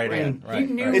bus ride in. Right.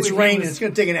 knew right. It's He raining. was- It's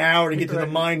going to take an hour to get to the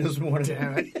Right. mine this morning.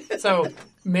 Damn it. So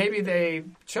maybe they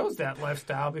chose that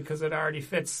lifestyle because it already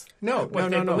fits what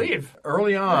they believe.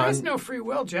 Early There on, is no free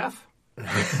will, Jeff.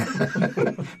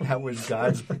 that was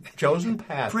God's chosen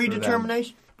path. for them.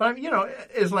 Predetermination? But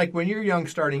it's like when you're young,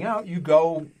 starting out, you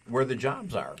go where the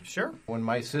jobs are. Sure. When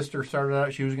my sister started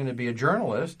out, she was going to be a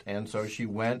journalist, and so she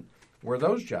went where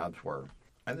those jobs were.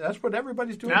 And that's what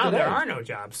everybody's doing Now today. there are no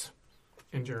jobs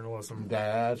in journalism.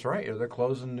 That's right. They're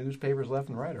closing newspapers left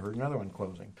and right. I heard another one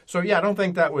closing. So, yeah, I don't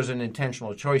think that was an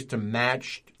intentional choice to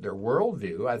match their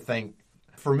worldview. I think,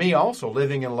 for me also,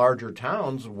 living in larger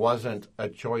towns wasn't a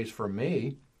choice for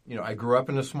me. I grew up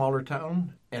in a smaller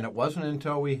town, and it wasn't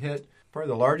until we hit probably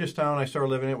the largest town I started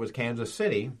living in was Kansas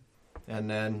City, and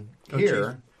then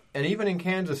here. geez. And even in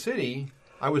Kansas City,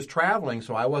 I was traveling,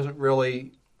 so I wasn't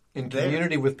really in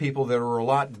community with people that were a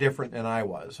lot different than I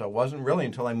was. So it wasn't really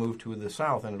until I moved to the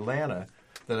South in Atlanta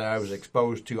that I was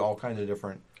exposed to all kinds of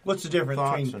different What's the difference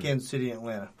Thoughts between and- Kansas City and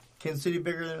Atlanta? Kansas City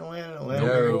bigger than Atlanta? Atlanta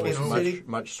No, bigger than it's Kansas City?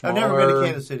 much I've smaller. never been to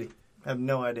Kansas City. I have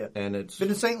no idea. And it's Been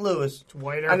to St. Louis. It's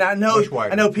whiter. And I know Much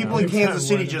wider. people in It's Kansas kinda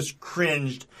City wider. just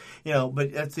cringed,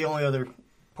 but that's the only other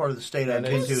part of the state I've And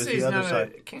been to Kansas is City's the other not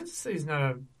side. Kansas City's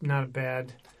not a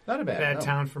bad not a bad, no.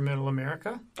 town for Middle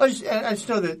America. I just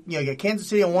know that you got Kansas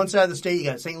City on one side of the state, you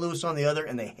got St. Louis on the other,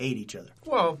 and they hate each other.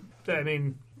 Well, I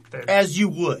mean, As you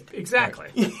would. exactly.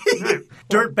 Right.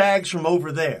 Dirt bags from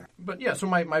over there. But yeah, so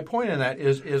my point in that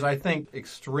is I think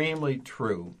extremely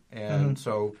true, and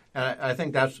so and I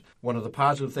think that's one of the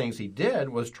positive things he did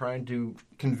was trying to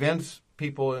convince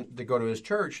people to go to his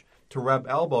church to rub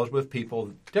elbows with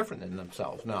people different than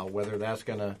themselves. Now, whether that's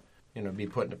going to be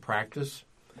put into practice,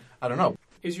 I don't know.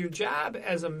 Is your job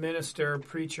as a minister,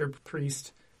 preacher,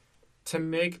 priest to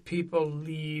make people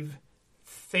leave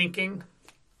thinking?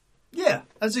 Yeah,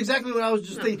 that's exactly what I was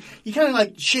just thinking. You kind of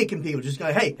like shaking people, just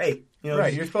go, hey.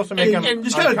 Right, you're supposed to make them and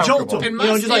just kinda jolt them. And You my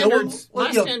know, just like, standards, well,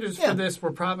 my standards yeah. for this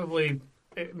were probably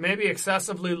maybe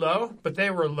excessively low, but they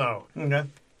were low. Okay.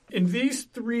 In these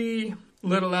 3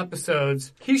 little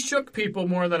episodes, he shook people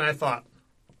more than I thought.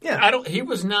 Yeah. He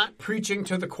was not preaching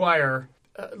to the choir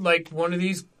like one of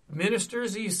these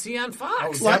ministers that you see on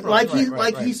Fox. Like he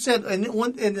Right. said, and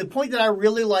the point that I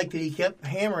really liked that he kept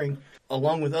hammering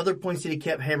along with other points that he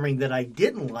kept hammering that I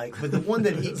didn't like, but the one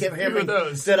that he kept hammering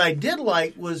those. that I did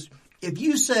like was if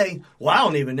you say, well, I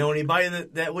don't even know anybody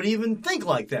that would even think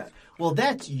like that. Well,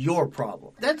 that's your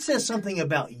problem. That says something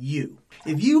about you.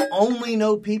 If you only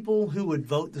know people who would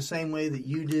vote the same way that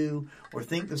you do or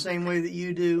think the same way that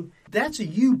you do, that's a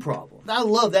you problem. I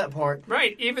love that part.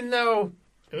 Right, even though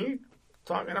he's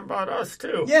talking about us,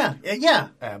 too. Yeah.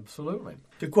 Absolutely.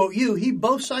 To quote you, he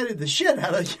both sided the shit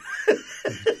out of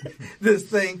this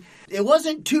thing. It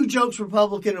wasn't 2 jokes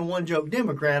Republican and 1 joke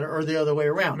Democrat or the other way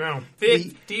around. No,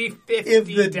 50-50 If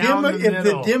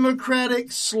the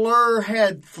Democratic slur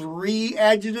had 3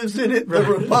 adjectives in it, the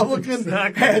Republican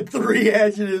had 3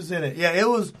 adjectives in it. Yeah, it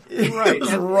was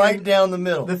right down the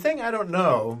middle. The thing I don't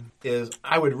know is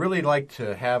I would really like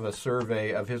to have a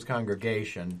survey of his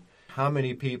congregation. How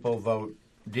many people vote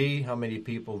D? How many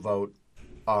people vote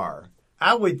R?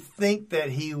 I would think that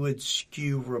he would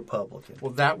skew Republican.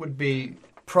 Well, that would be...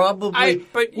 Probably.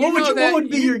 But what would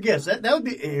be your guess? That would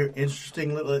be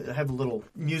interesting. Have a little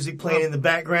music playing in the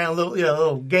background, a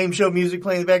little game show music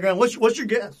playing in the background. What's your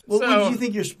guess? What do you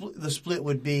think the split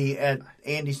would be at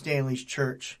Andy Stanley's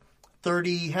church?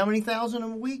 30, how many thousand a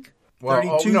week? Well,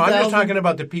 I'm just talking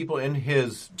about the people in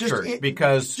his church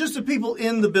because just the people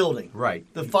in the building, right?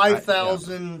 The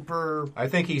 5,000 per. I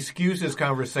think he skews his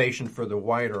conversation for the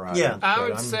wider audience. Yeah, I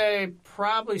would say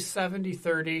probably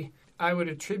 70-30. I would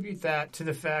attribute that to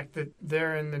the fact that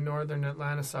they're in the northern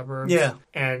Atlanta suburbs,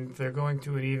 and they're going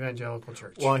to an evangelical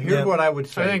church. Well, here's what I would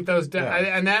say. I think those,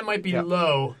 and that might be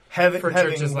low for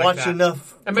churches like watched that.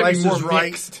 Enough that might be more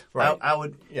right. mixed. Right. I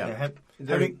would,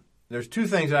 There's 2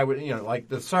 things I would, like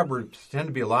the suburbs tend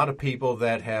to be a lot of people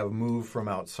that have moved from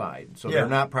outside. So they're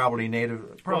not probably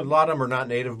native. Probably a lot of them are not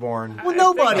native born. Well,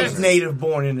 nobody's native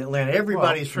born in Atlanta.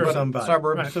 Everybody's from somebody.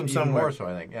 Suburbs, from somewhere. More so,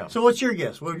 I think, yeah. So what's your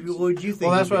guess? What would you think?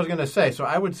 Well, that's what I was going to say. So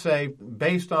I would say,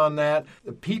 based on that,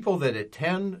 the people that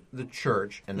attend the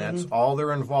church, and that's all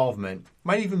their involvement,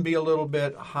 might even be a little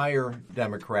bit higher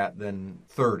Democrat than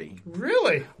 30.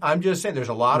 Really? I'm just saying there's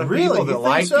a lot of people that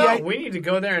like so? We need to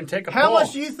go there and take a poll. How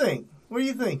much do you think? What are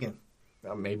you thinking?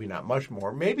 Maybe not much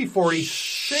more. Maybe 40,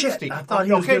 60. I thought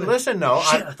he was okay, listen, no.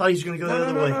 I thought he was going to go the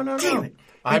other way. No. Damn it.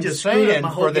 I'm just saying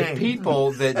for the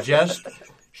people that just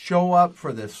show up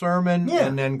for the sermon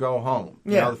and then go home.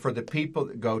 Yeah. For the people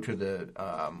that go to the,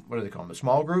 what do they call them, the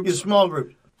small groups? The small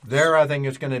group. There, I think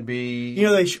it's going to be...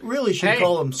 they really should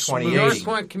call them 2080. North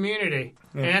Point Community,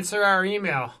 answer our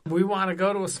email. We want to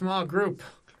go to a small group.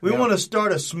 We want to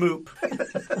start a smoop.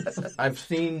 I've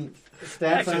seen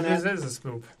stats on that. This is a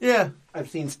smoop. Yeah. I've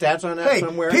seen stats on that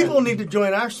somewhere. People need to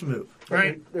join our smoop.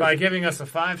 Right, by giving us a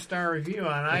 5-star review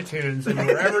on iTunes and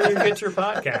wherever you get your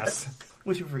podcasts.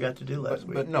 Which we forgot to do last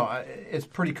week. But no, it's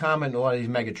pretty common in a lot of these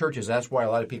mega churches. That's why a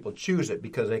lot of people choose it,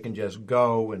 because they can just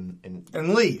go and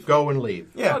leave. Go and leave.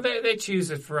 Yeah. Well, they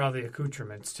choose it for all the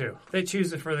accoutrements, too. They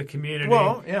choose it for the community.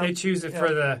 Well, yeah. They choose it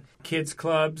for the kids'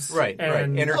 clubs. Right.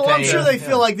 Entertain. I'm sure they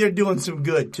feel like they're doing some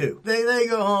good, too. They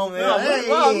go home. Look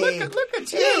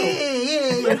at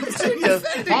you.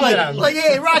 Like,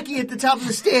 hey, Rocky at the top of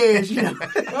the stairs, you know.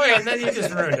 Oh, yeah, and then you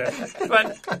just ruined it.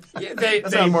 But they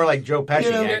sound more like Joe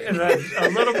Pesci. A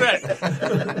little bit.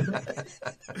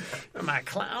 Am I a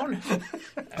clown?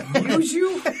 Abuse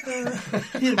you?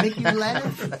 Did it make you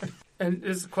laugh? And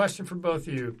this is a question for both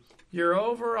of you. Your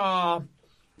overall,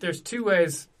 there's 2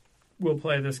 ways we'll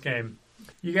play this game.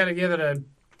 You got to give it a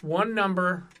 1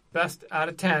 number, best out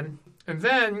of 10, and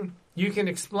then you can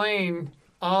explain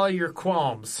all your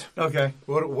qualms. Okay.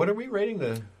 What are we rating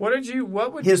the? What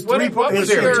would his your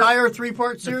entire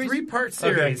 3-part series? The 3-part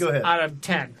series. Okay, go ahead. Out of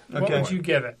 10. What would you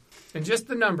give it? And just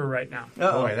the number right now.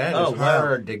 Boy, that is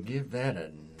hard to give that a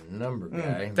number,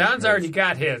 guy. Don's already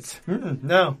got his.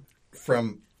 No.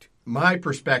 From my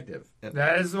perspective,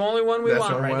 that is the only one we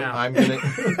want right now. I'm gonna.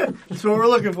 That's what we're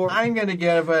looking for. I'm gonna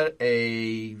give it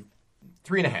a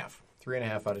 3.5.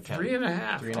 3.5 out of 10.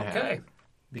 3.5. Okay.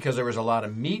 Because there was a lot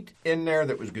of meat in there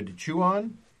that was good to chew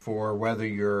on. For whether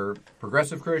you're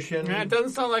progressive Christian, it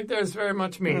doesn't sound like there's very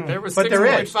much meat. There was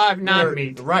 6.5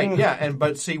 non-meat. Right? Yeah,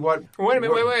 but see what? Wait a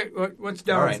minute. Wait. What's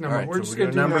Darren's number? Right. We're just So going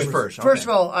to do numbers first. Okay. First of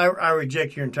all, I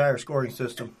reject your entire scoring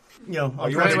system. Wait a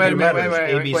minute.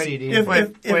 A, B, C, D.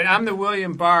 Wait. I'm the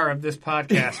William Barr of this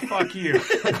podcast. Fuck you.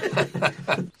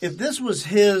 If this was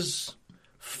his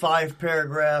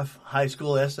 5-paragraph high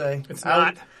school essay, it's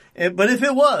not. But if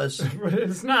it was, but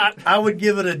it's not. I would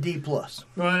give it a D+. Well,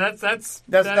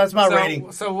 that's my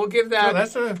rating. So we'll give that.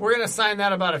 We're going to assign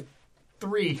that about a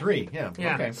 3. 3. Yeah.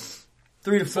 Okay.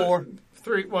 3 to 4.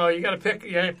 3. Well, you got to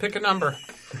pick. Pick a number.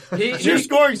 Your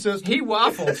scoring system. He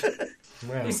waffled.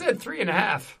 Well. He said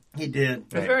 3.5. He did.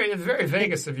 It's very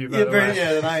Vegas of you, by the way.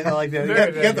 Yeah, I like that. You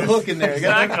Very got the Vegas. hook in there.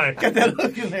 Exactly. Got that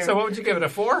hook in there. So what would you give it, a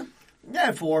 4?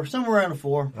 Yeah, 4. Somewhere around a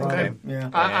 4. Probably. Okay. Yeah.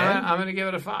 I'm going to give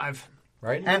it a 5.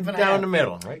 Right? Half and Down half. the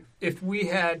middle, right? If we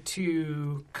had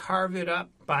to carve it up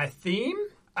by theme,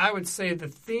 I would say the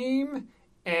theme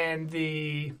and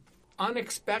the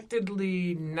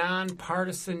unexpectedly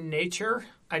nonpartisan nature,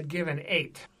 I'd give an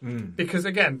 8. Because,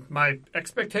 again, my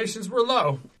expectations were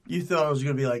low. You thought it was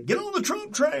going to be like, get on the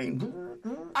Trump train.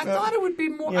 I thought it would be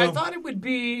more. Yeah. I thought it would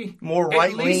be More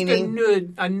at least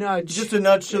right-leaning. a nudge, Just a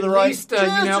nudge to the at right. least a,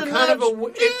 Just a kind of a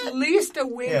nudge. at least a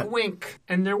wink, Yeah. wink.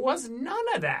 And there was none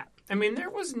of that. I mean, there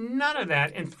was none of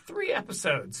that in 3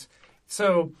 episodes.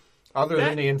 So, Other That-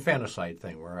 than the infanticide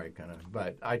thing, where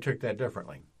but I took that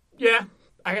differently. yeah,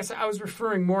 I guess I was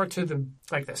referring more to the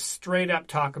straight up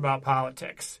talk about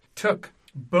politics. Took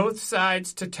both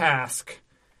sides to task,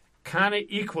 kind of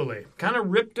equally, kind of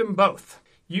ripped them both.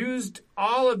 Used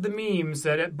all of the memes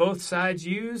that both sides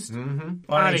used on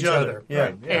each other. Yeah.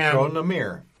 Right. Yeah, And- throw it in the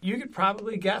mirror. You could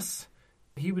probably guess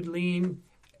he would lean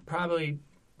probably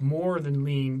more than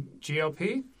lean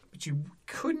GOP, but you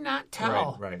could not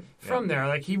tell Right, from there.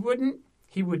 Like he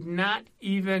would not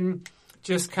even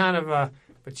just kind of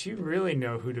but you really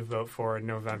know who to vote for in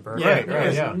November. Yeah, Right, There right,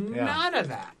 was yeah. none of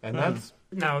that. And that's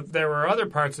Now, there were other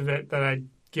parts of it that I'd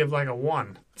give like a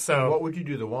 1. So what would you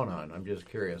do the 1 on? I'm just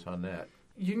curious on that.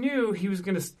 you knew he was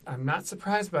going to. I'm not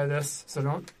surprised by this, so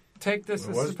don't take this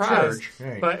It as was a surprise. church,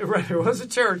 right. But it was a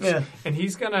church, Yeah. and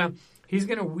he's gonna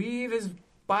weave his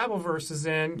Bible verses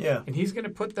in, Yeah. and he's gonna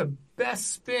put the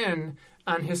best spin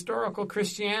on historical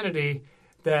Christianity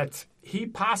that he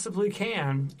possibly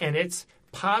can, and its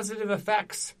positive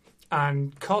effects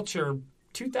on culture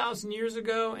 2,000 years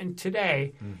ago and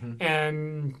today.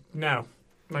 And no.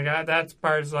 That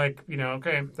part is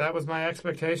okay, that was my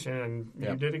expectation, and you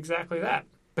Yep. did exactly that.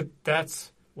 But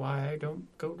that's why I don't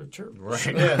go to church.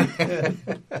 Right.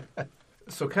 Yeah.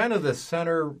 So kind of the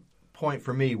center point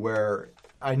for me where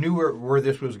I knew where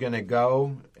this was going to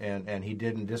go, and he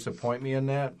didn't disappoint me in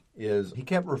that, is he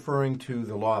kept referring to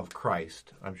the law of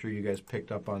Christ. I'm sure you guys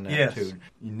picked up on that Yes. too.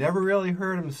 You never really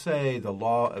heard him say the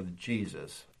law of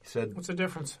Jesus. He said, What's the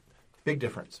difference? big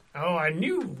difference. Oh, I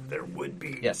knew there would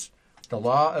be. Yes. The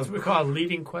law That's of what we call a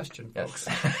leading question, Yes.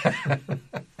 folks.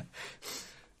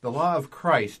 The law of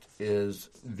Christ is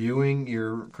viewing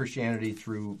your Christianity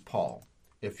through Paul.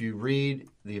 If you read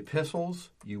the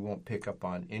epistles, you won't pick up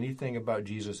on anything about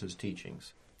Jesus'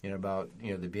 teachings. About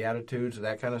the Beatitudes,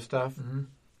 that kind of stuff. Mm-hmm.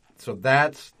 So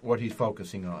that's what he's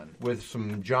focusing on. With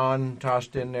some John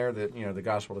tossed in there, the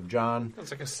Gospel of John.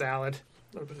 That's like a salad.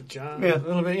 A little bit of John. Yeah. A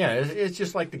little bit, yeah. It's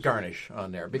just like the garnish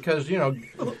on there because,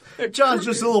 John's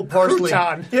just a little parsley.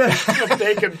 Crouton. Yeah. A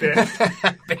bacon bit.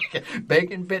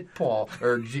 bacon bit Paul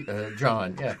or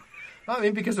John. Yeah, I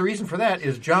mean because the reason for that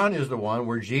is John is the one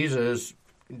where Jesus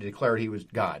declared he was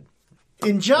God.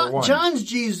 And For one. John's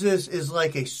Jesus is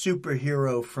like a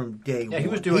superhero from day one. he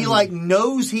was doing- He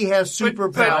knows he has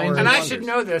superpowers. And I wonders. should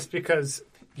know this because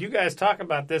you guys talk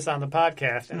about this on the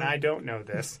podcast, and I don't know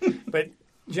this. But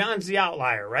John's the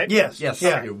outlier, right? Yes. Yes,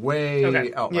 Yeah. you're way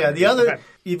Okay. out. Yeah. The other, Okay.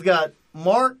 you've got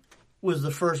Mark was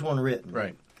the first one written.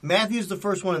 right. Matthew's the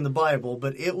first one in the Bible,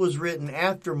 but it was written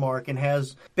after Mark and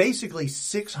has basically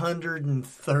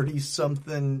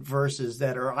 630-something verses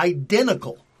that are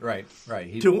identical Right.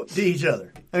 He, to each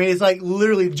other. I mean, it's like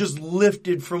literally just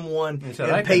lifted from one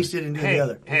said, "I and can- pasted into Hey, the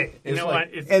other. you It's know like-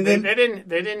 what? It's, and then- they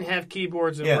didn't have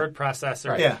keyboards and Yeah. word processor.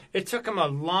 Right. Yeah. It took them a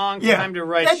long Yeah. time to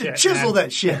write They had shit. to chisel man.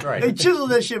 that shit. Right. They chiseled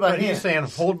that shit by But he's hand. saying,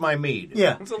 "Hold my mead."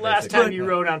 Yeah. When's the last Basically. time you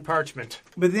wrote on parchment?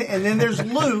 But then there's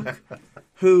Luke,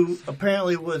 who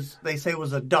apparently was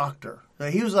a doctor.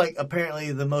 So he was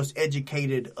apparently the most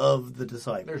educated of the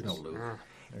disciples. There's no Luke.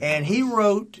 And he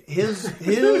wrote his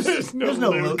There's no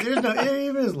Luke. There's no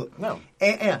even his Luke. No.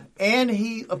 And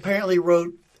he apparently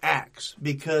wrote Acts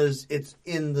because it's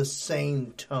in the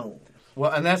same tone.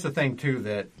 Well, and that's the thing too,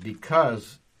 that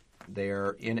because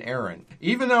they're inerrant.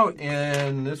 Even though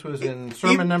this was in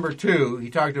sermon number 2, he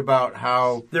talked about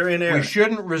how They're inerrant. we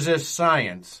shouldn't resist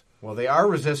science. Well, they are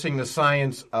resisting the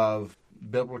science of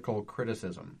biblical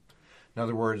criticism. In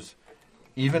other words,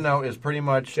 even though it's pretty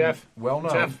much Jeff, well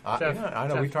known. Jeff, Yeah, I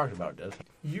know we Jeff. talked about this.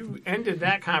 You ended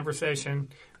that conversation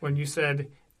when you said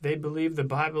they believe the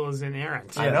Bible is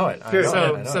inerrant. I know it. I Sure. know So, it,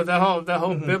 I know so it. the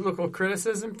whole biblical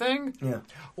criticism thing. Yeah.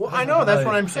 Well, I know that's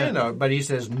what I'm saying though. But he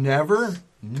says never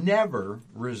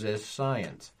resist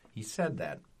science. He said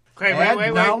that. Okay, Add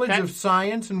wait. knowledge That- of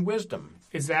science and wisdom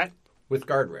Is that with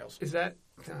guardrails.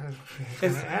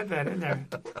 add that in there?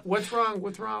 What's wrong?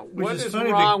 What is is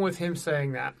funny wrong with him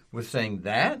saying that? With saying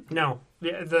that, No,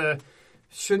 the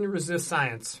shouldn't resist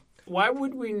science. Why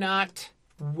would we not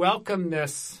welcome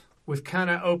this with kind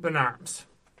of open arms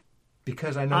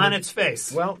Because I know on its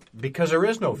face? Well, because there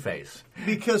is no face.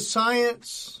 Because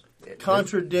science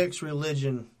contradicts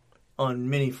religion on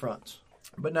many fronts.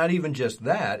 But not even just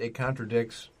that. It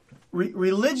contradicts.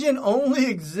 Religion only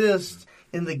exists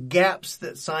in the gaps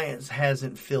that science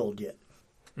hasn't filled yet.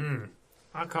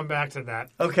 I'll come back to that.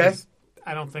 Okay. 'Cause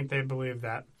I don't think they believe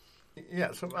that.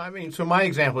 Yeah. So my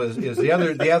example is the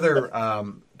other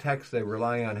text they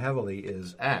rely on heavily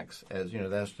is Acts, as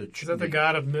that's the. Is that the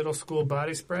god of middle school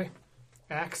body spray?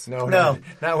 Acts? No, No.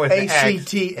 not with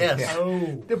ACTS. Acts.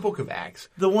 Oh. The Book of Acts.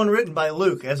 The one written by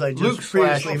Luke, as I just Luke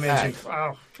previously / mentioned. Acts.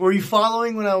 Wow. Were you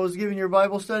following when I was giving your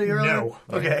Bible study earlier? No.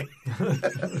 Okay.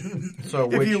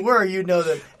 So If which, you were, you'd know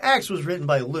that Acts was written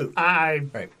by Luke.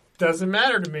 right? Doesn't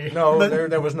matter to me. No, But-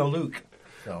 there was no Luke.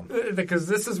 So Because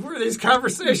this is where these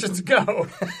conversations go.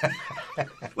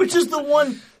 Which is the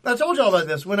one, I told you all about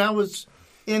this. When I was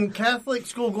in Catholic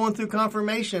school going through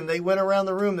confirmation, they went around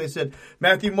the room, they said,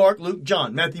 Matthew, Mark, Luke,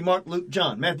 John. Matthew, Mark, Luke,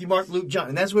 John. Matthew, Mark, Luke, John.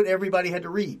 And that's what everybody had to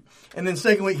read. And then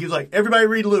second week, he was like, everybody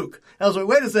read Luke. I was like,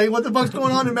 wait a second, what the fuck's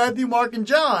going on in Matthew, Mark, and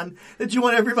John that you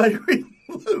want everybody to read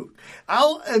Luke?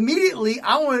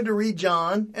 I wanted to read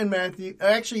John and Matthew.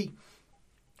 Actually,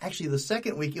 the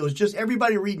second week, it was just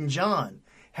everybody reading John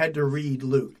had to read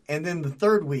Luke. And then the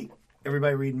third week,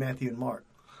 everybody read Matthew and Mark.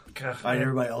 God,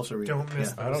 Everybody also read. don't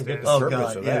miss I don't get those the days.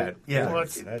 purpose of yeah, that. yeah. Well,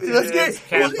 Let's it's get.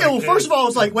 Well, Catholic, first of all,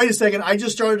 it's like, wait a second. I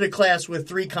just started a class with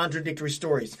 3 contradictory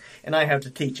stories, and I have to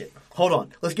teach it. Hold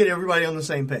on. Let's get everybody on the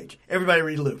same page. Everybody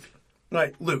read Luke.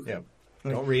 Right, Luke. Yeah.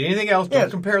 Don't read anything else. Yeah.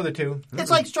 Don't compare the two. It's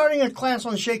like starting a class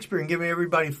on Shakespeare and giving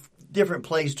everybody different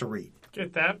plays to read.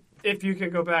 Get that? If you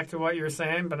could go back to what you were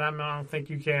saying, but I don't think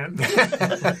you can.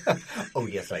 Oh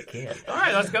yes, I can. All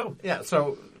right, let's go. Yeah.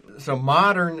 So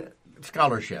modern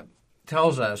scholarship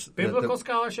tells us that Biblical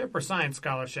scholarship or science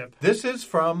scholarship? this is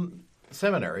from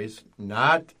seminaries,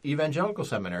 not evangelical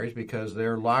seminaries, because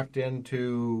they're locked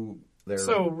into their.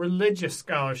 So religious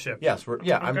scholarship. Yes,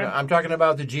 Okay. I'm talking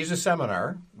about the Jesus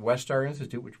Seminar, West Star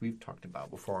Institute, which we've talked about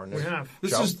before. In this We have.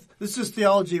 show. This is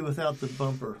theology without the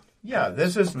bumper. Yeah,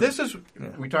 this is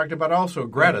we talked about also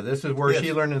Greta. This is where Yes.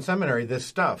 she learned in seminary this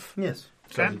stuff. Yes.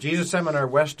 So Okay. the Jesus Seminar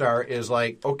West Star is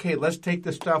like, okay, let's take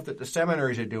the stuff that the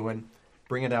seminaries are doing,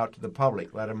 bring it out to the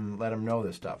public. Let them know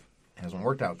this stuff. Hasn't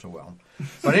worked out so well.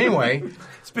 But anyway,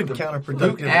 It's been Luke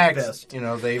counterproductive at Acts,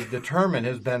 best. they've determined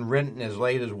has been written as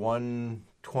late as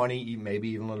 120, maybe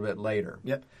even a little bit later.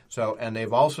 Yep. So, and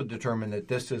they've also determined that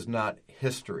this is not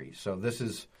history. So this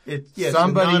is It's a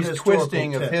somebody's non-historical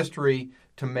twisting of text. history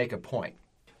to make a point.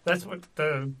 That's what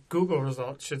the Google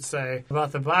results should say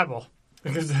about the Bible.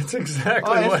 Because that's exactly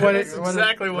Oh, what it right, is.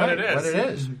 What it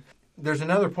is. There's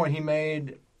another point he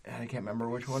made, I can't remember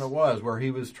which one it was, where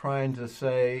he was trying to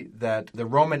say that the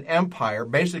Roman Empire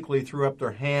basically threw up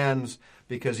their hands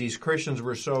because these Christians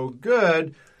were so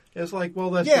good. It's like, well,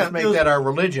 let's Yeah, just make it was- that our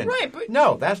religion. Right, but-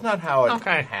 no, that's not how it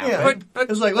Okay. happened. Yeah. But It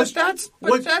was like, let's- that's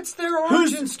what- their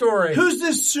origin story. Who's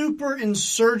this super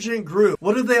insurgent group?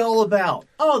 What are they all about?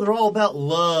 Oh, they're all about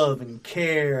love and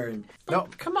care. And No,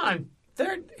 Come on.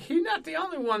 He's not the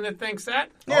only one that thinks that.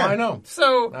 Yeah. Oh, I know.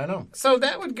 So I know. So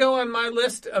that would go on my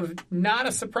list of not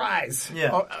a surprise.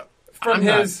 yeah, Oh, From I'm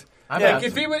not- his I'm like not-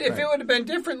 if it would have been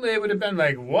differently, it would have been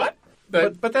like what?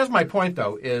 But that's my point,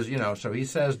 though, is, so he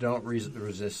says don't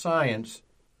resist science.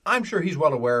 I'm sure he's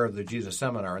well aware of the Jesus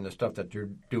Seminar and the stuff that you're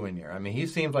doing here. I mean, he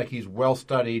seems like he's well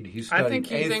studied. He's studied I think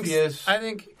he atheists. I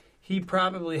think he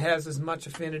probably has as much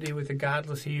affinity with the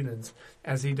godless heathens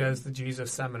as he does the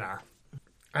Jesus Seminar.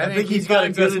 I think he's got a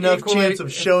finds good us enough chance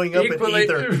of showing up at equally,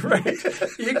 either. right,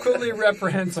 equally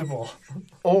reprehensible.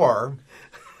 Or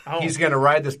Oh, he's going to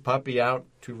ride this puppy out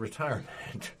to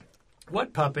retirement.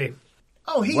 what puppy?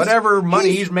 oh, he's Whatever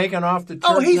money he's making off the church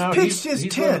Oh, he's now, pitched his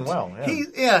he's tent. doing well.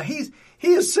 Yeah.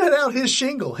 He has set out his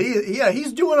shingle.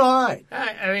 He's doing all right.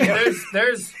 I mean,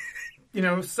 there's,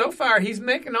 so far he's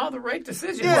making all the right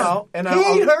decisions. Yeah, Well, and he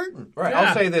I'll- ain't hurting. Right. Yeah.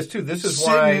 I'll say this too. This is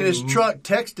Sitting why in his truck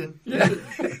texting.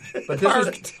 But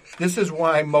Parked. this is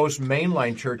why most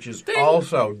mainline churches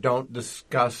also don't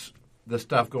discuss the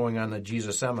stuff going on in the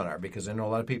Jesus Seminar, because I know a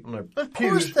lot of people in their Of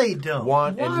course pews they don't.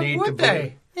 want Why and need would to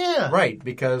they? Yeah, Right,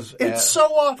 because It's so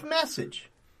off message.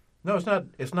 no, it's not.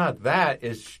 It's not that.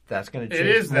 That's going to It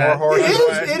change is more that. horses.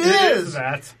 It is.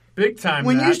 that. Big time.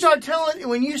 When that.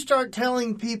 you start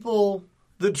telling people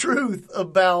the truth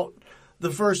about the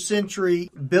first century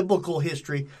biblical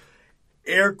history,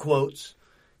 air quotes,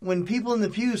 when people in the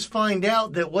pews find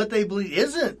out that what they believe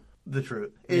isn't the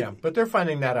truth. Yeah, but they're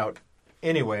finding that out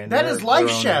anyway. And That they're is their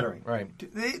life-shattering. Right.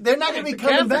 They're not going to be The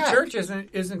coming Catholic back. Church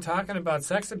isn't talking about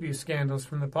sex abuse scandals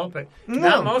from the pulpit. No.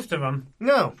 Not most of them.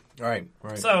 No. Right.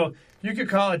 So you could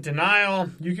call it denial.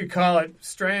 You could call it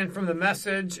straying from the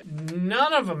message.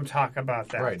 None of them talk about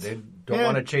that. Right. They don't Yeah.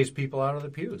 want to chase people out of the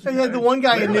pews. They had the one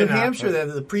guy in Clearly New not. Hampshire,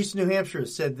 the priest in New Hampshire,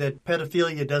 said that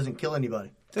pedophilia doesn't kill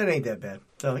anybody. That ain't that bad.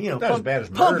 So, Not as bad as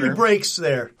pump murder. your brakes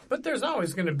there. But there's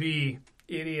always going to be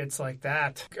idiots like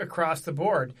that across the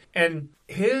board. And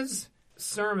his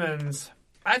sermons,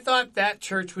 I thought that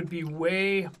church would be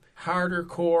way harder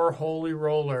core, holy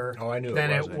roller Oh, I knew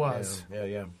than it it was.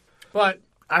 Yeah. But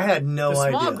I had no the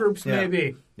idea. small groups, Yeah.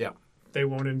 maybe. Yeah. They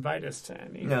won't invite us to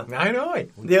any. No. I know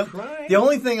it. The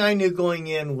only thing I knew going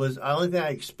in was, the only thing I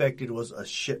expected was a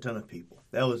shit ton of people.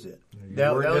 That was it.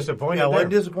 weren't disappointed Yeah, I wasn't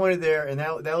there. disappointed there, and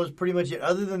that was pretty much it.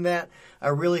 Other than that, I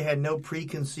really had no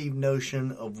preconceived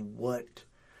notion of what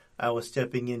I was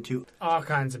stepping into. All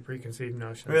kinds of preconceived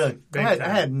notions. Really, Big I time.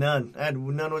 had none. I had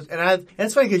none. And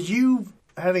that's funny because you,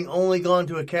 having only gone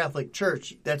to a Catholic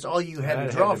church, that's all you had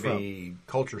That to draw had to from. be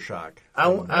culture shock. That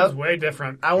was way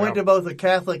different. I went to both a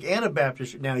Catholic and a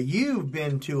Baptist. Now, you've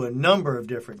been to a number of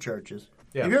different churches.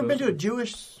 Yeah, have you ever so- been to a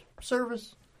Jewish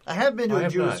service? I have been to I a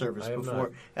have Jewish not. service I have before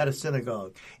not. at a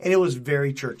synagogue, and it was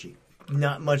very churchy.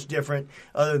 Not much different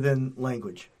other than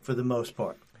language for the most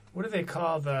part. What do they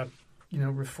call the,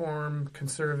 Reform,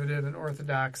 Conservative, and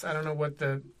Orthodox? I don't know what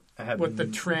the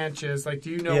tranche is. Like,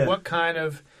 do you know Yeah. what kind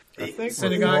of I think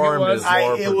synagogue Reformed it was? is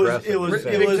more it was- progressive. it was-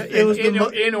 you'd say. it was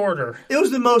the in order. It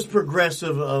was the most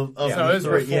progressive of So the it was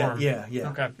three. Reform. Yeah.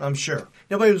 Okay. I'm sure.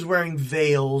 Nobody was wearing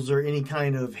veils or any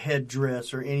kind of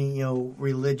headdress or any,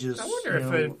 religious. I wonder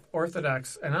if an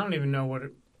Orthodox, and I don't even know what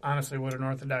an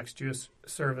Orthodox Jewish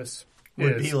service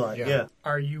would is. be like. Yeah. Yeah.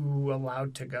 Are you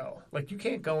allowed to go? Like, you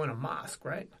can't go in a mosque,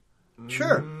 right?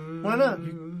 Sure. Why not?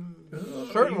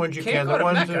 Certain ones you can't can. go The to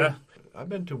ones Mecca. I've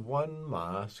been to one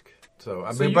mosque. So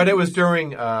So you- but it was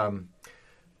during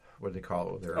what do they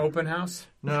call it? Their Open house?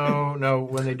 No,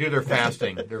 when they do their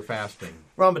fasting,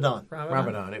 Ramadan.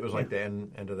 Ramadan. It was like the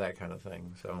end of that kind of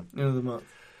thing. So End of the month.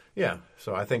 yeah,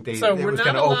 so I think So it we're was not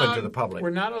kind of allowed, open to the public. We're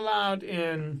not allowed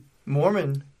in.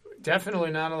 Mormon. Definitely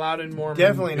not allowed in Mormon.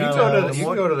 Definitely You not.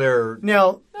 can go to their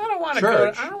Now, I don't want to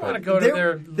Church, go. I don't want to but go to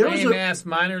their there was lame ass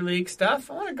minor league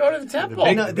stuff. I want to go to the temple.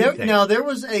 big- there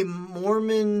was a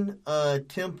Mormon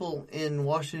temple in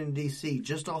Washington D.C.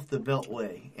 just off the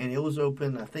Beltway, and it was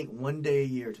open, I think, one day a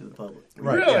year to the public.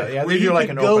 right. Really? Yeah, Where they you do like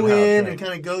could an go open house. in right. and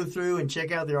kind of go through and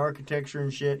check out their architecture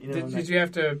and shit. Did you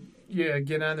have to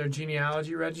get on their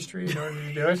genealogy registry in order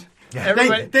to do it? Yeah.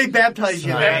 Everybody, They baptize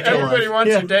you. everybody wants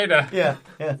yeah. your data.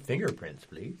 Yeah. Fingerprints,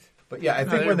 please. But yeah, I No,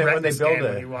 think they're when they retina build scan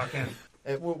when you walk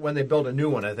in. when they build a new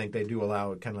one, I think they do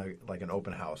allow kind of like an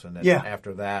open house, and then Yeah.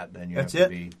 after that, then you That's have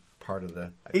to it. be part of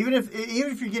the Even if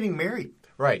you're getting married,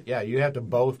 right. Yeah, you have to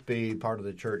both be part of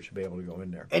the church to be able to go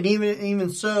in there. and even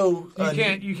so,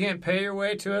 You can't pay your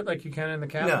way to it like you can in the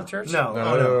Catholic Church. No.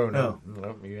 No.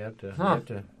 You have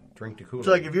to drink the Kool-Aid.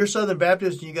 So, like, if you're Southern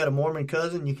Baptist and you got a Mormon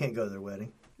cousin, you can't go to their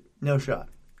wedding. No shot.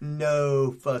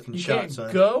 No fucking You shot, can't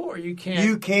son. go, or you can't.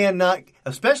 You cannot,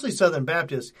 especially Southern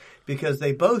Baptists, because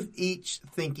they both each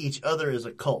think each other is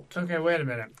a cult. Okay, wait a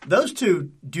minute. Those two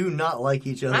do not like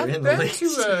each other in the least.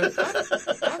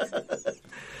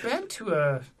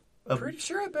 Pretty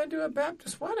sure I've been to a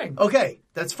Baptist wedding. Okay,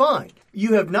 that's fine.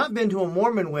 You have not been to a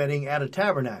Mormon wedding at a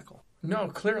tabernacle. No,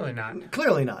 clearly not.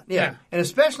 Clearly not. Yeah. And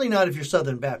especially not if you're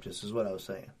Southern Baptist, is what I was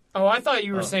saying. Oh, I thought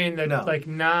you were saying that no. like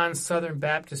non-Southern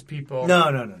Baptist people.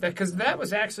 No. Because that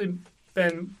was actually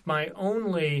been my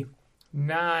only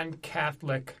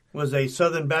non-Catholic. Was a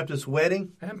Southern Baptist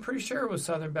wedding? I'm pretty sure it was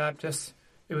Southern Baptist.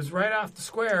 It was right off the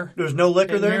square. There was no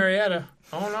liquor in there? Marietta.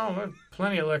 Oh no,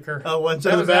 plenty of liquor. Oh, one That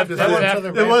Southern was Baptist.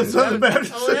 after- It was Southern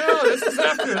Baptist. Oh no, this is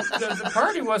after the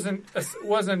party wasn't.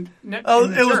 Oh,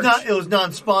 in the it was church. not. It was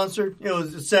non-sponsored. It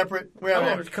was separate. We're Oh,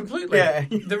 having completely. Yeah.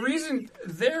 The reason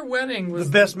their wedding was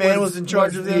The best man was in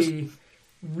charge of this? The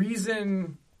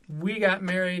reason we got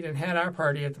married and had our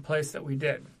party at the place that we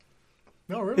did.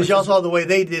 no, really. Because y'all saw the way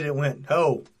they did it. Went,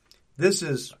 oh, this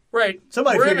is Right.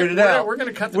 Somebody We're figured gonna- it out. We're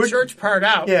going to cut the We're- church part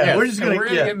out. Yeah, we're just and gonna- we're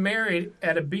going to yeah. get married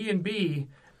at a B&B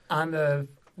on the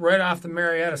right off the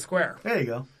Marietta Square. there. You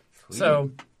go.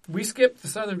 So we skipped the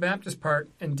Southern Baptist part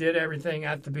and did everything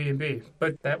at the B&B.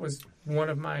 But that was one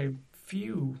of my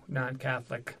few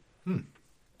non-Catholic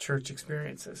church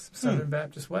experiences, Southern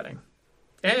Baptist wedding.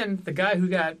 And the guy who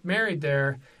got married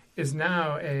there is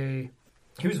now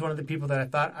he was one of the people that I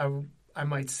thought I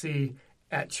might see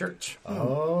at church.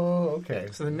 Oh, okay.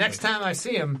 So the next time I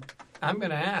see him, I'm going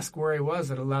to ask where he was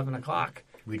at 11 o'clock.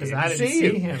 We because didn't I didn't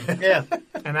see him. Yeah.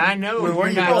 And I know Where were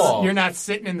you're you? you're not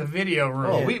sitting in the video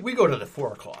room. Oh, we go to the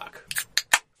 4 o'clock.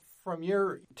 From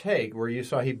your take, where you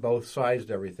saw he both sized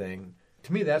everything,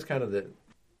 to me that's kind of the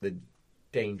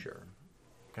danger,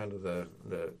 kind of the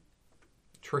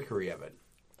trickery of it.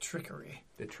 Trickery.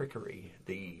 The trickery,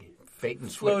 the bait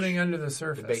and switch. Floating under the The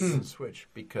surface. bait and switch,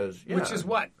 because, yeah. Which is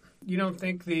what? You don't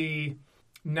think the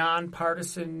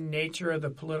nonpartisan nature of the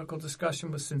political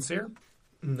discussion was sincere?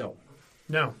 No.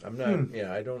 No. I'm not.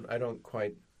 Yeah, I don't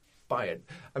quite buy it.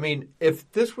 I mean,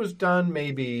 if this was done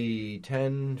maybe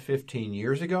 10, 15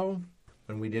 years ago,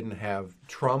 when we didn't have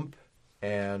Trump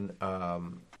and the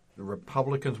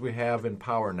Republicans we have in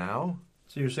power now.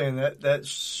 So you're saying that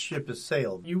ship has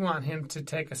sailed? You want him to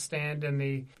take a stand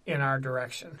in our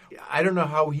direction. I don't know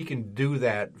how he can do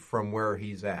that from where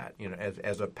he's at. You know,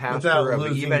 as a pastor Without of an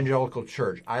losing- evangelical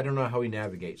church, I don't know how he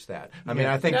navigates that. I mean,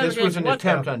 I think this Navigates was an what,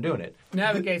 attempt though? on doing it.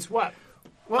 Navigates what?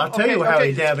 Well, I'll tell you how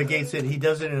he navigates it. He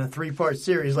does it in a 3-part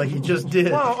series like he just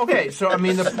did. Well, okay. So I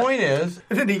mean, the point is.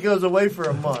 And then he goes away for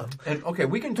a month. And okay,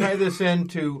 we can tie this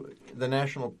into the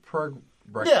National Prayer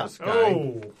Breakfast Guide.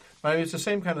 Oh. I mean, it's the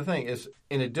same kind of thing. It's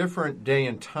in a different day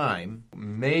and time.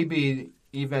 Maybe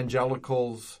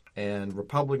evangelicals and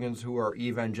Republicans who are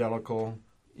evangelical,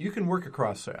 you can work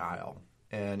across the aisle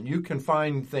and you can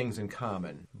find things in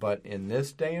common. But in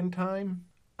this day and time,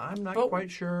 I'm not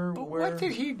quite sure But where. what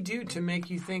did he do to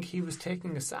make you think he was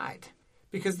taking a side?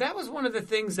 Because that was one of the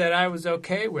things that I was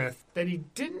okay with, that he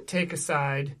didn't take a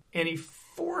side and he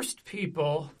forced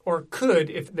people, or could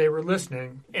if they were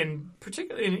listening, and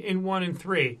particularly in 1 and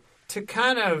 3, to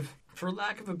kind of, for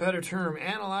lack of a better term,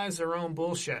 analyze their own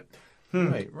bullshit.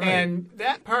 Right. And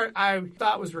that part I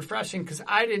thought was refreshing because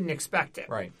I didn't expect it.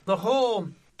 Right. The whole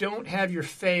don't have your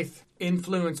faith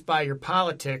influenced by your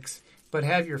politics, but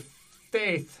have your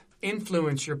faith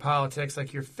influence your politics,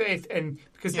 like your faith. And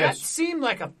because that seemed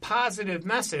like a positive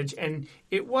message, and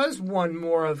it was one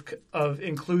more of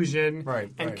inclusion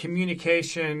and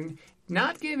communication,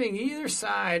 not giving either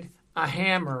side a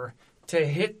hammer to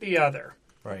hit the other.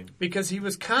 Right. Because he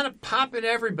was kind of popping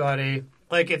everybody.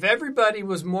 Like, if everybody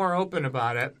was more open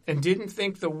about it and didn't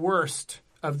think the worst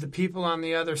of the people on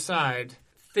the other side,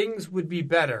 things would be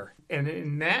better. And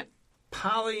in that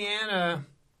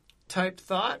Pollyanna-type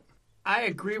thought, I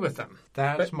agree with him.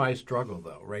 That's my struggle,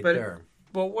 though, right there.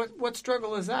 Well, what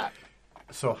struggle is that?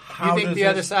 So how You think the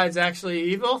other side's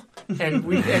actually evil? And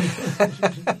we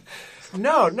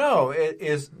No, it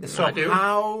is. So I do.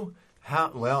 how?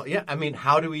 Well, yeah. I mean,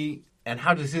 how do we? And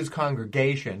how does his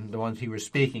congregation, the ones he was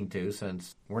speaking to,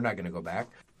 since we're not going to go back,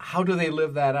 how do they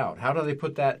live that out? How do they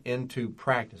put that into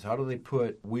practice? How do they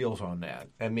put wheels on that?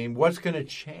 I mean, what's going to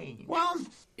change? Well,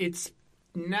 it's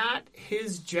not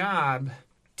his job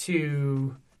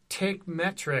to take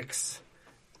metrics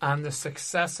on the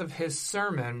success of his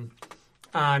sermon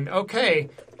on, okay,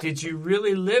 did you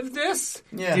really live this?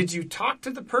 Yeah. Did you talk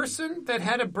to the person that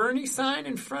had a Bernie sign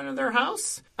in front of their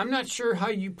house? I'm not sure how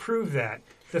you prove that.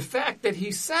 The fact that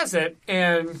he says it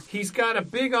and he's got a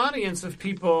big audience of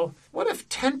people, what if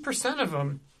 10% of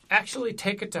them actually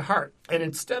take it to heart? And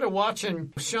instead of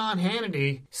watching Sean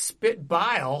Hannity spit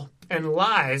bile and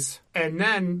lies and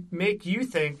then make you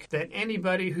think that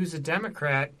anybody who's a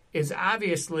Democrat is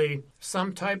obviously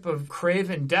some type of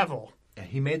craven devil. And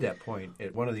he made that point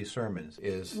at one of these sermons.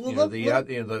 Is Well,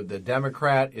 the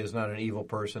Democrat is not an evil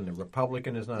person, the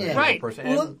Republican is not an evil person.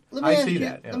 Well, And let me I ask see you,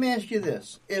 that. Let me ask you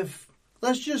this: if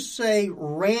let's just say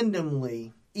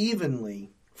randomly,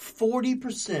 evenly,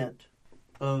 40%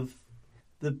 of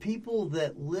the people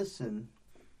that listen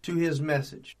to his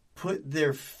message put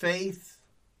their faith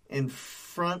in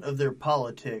front of their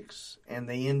politics, and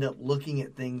they end up looking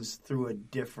at things through a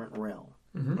different realm,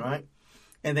 right?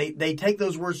 And they take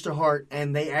those words to heart,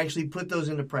 and they actually put those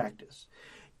into practice.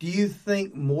 Do you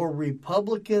think more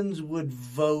Republicans would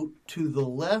vote to the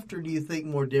left, or do you think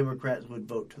more Democrats would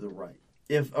vote to the right?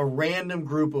 If a random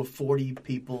group of 40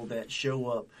 people that show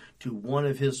up to one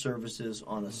of his services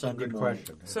on a Sunday Good morning.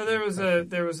 question. So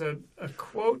there was a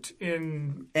quote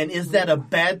in... And is that a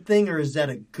bad thing or is that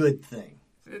a good thing?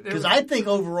 Because I think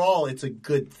overall it's a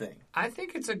good thing. I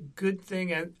think it's a good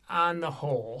thing on the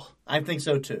whole. I think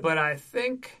so too. But I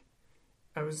think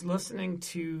I was listening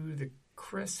to the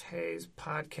Chris Hayes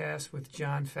podcast with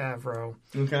John Favreau,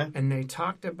 Okay. and they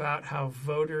talked about how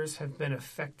voters have been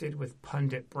affected with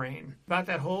pundit brain. About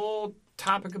that whole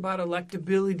topic about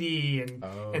electability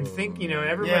and think,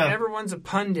 everyone's a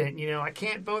pundit. I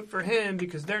can't vote for him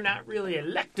because they're not really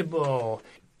electable.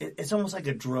 It's almost like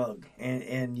a drug,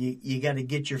 and you got to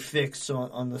get your fix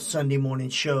on the Sunday morning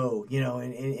show,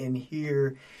 and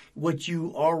hear what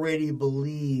you already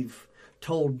believe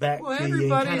told back Well, to you and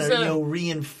kind everybody's of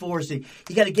reinforcing.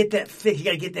 You got to get that fix. You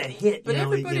got to get that hit. But you know,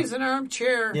 everybody's an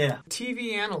armchair Yeah.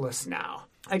 TV analyst now.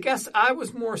 I guess I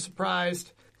was more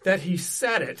surprised that he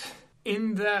said it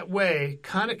in that way,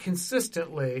 kind of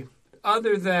consistently,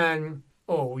 other than,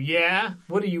 oh, yeah?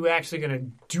 What are you actually going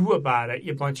to do about it,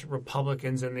 you bunch of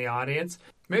Republicans in the audience?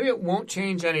 Maybe it won't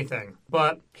change anything,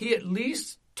 but he at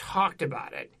least talked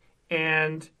about it.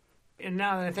 And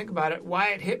now that I think about it, why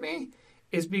it hit me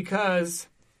is because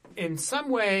in some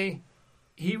way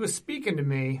he was speaking to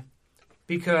me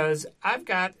because I've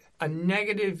got a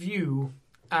negative view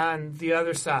on the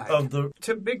other side.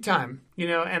 To big time,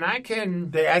 and I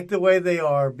can... They act the way they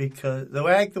are because... They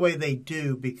act the way they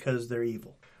do because they're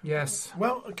evil. Yes.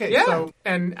 Well, okay, Yeah, so...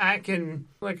 and I can,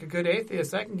 like a good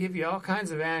atheist, I can give you all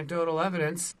kinds of anecdotal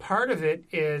evidence. Part of it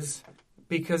is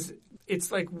because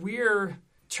it's like we're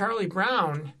Charlie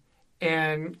Brown,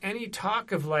 and any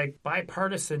talk of like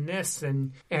bipartisanness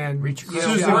and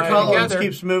Susan working Collins together,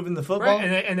 keeps moving the football.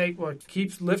 right? And they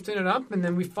keeps lifting it up, and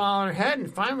then we fall on our head,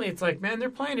 and finally it's like, man,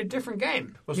 they're playing a different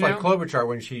game. Well, it's like Klobuchar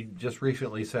when she just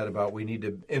recently said about we need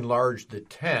to enlarge the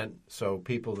tent so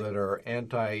people that are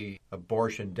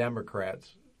anti-abortion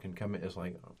Democrats can come in. It's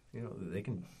like, they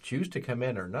can choose to come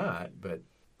in or not, but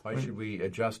why should we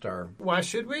adjust our... Why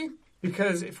should we?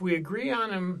 Because if we agree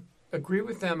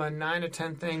with them on 9 or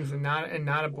 10 things and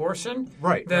not abortion,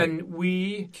 then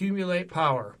we accumulate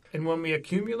power. And when we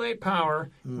accumulate power,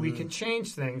 we can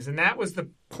change things. And that was the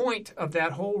point of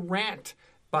that whole rant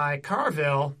by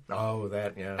Carville. Oh,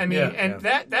 that, yeah. I mean,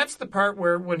 that's the part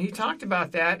where when he talked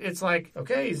about that, it's like,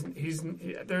 okay,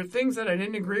 there are things that I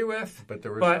didn't agree with, but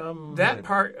there was that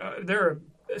part, there are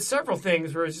several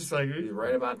things where it's just like, he's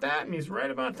right about that and he's right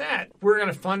about that. We're going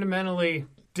to fundamentally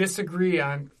disagree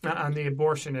on the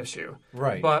abortion issue.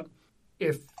 Right. But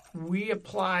if we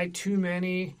apply too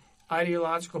many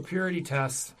ideological purity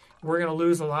tests, we're going to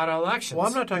lose a lot of elections. Well,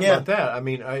 I'm not talking about that. I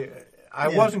mean, I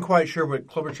wasn't quite sure what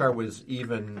Klobuchar was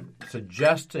even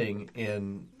suggesting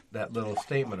in that little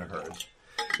statement of hers.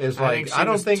 Is like I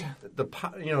don't think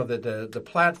that the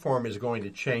platform is going to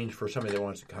change for somebody that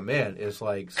wants to come in. It's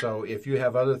like, so if you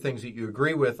have other things that you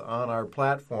agree with on our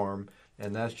platform,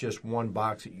 and that's just one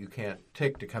box that you can't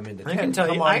tick to come into 10. I can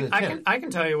tell you. I can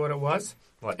tell you what it was.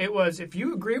 What? It was, if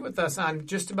you agree with us on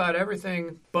just about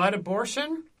everything but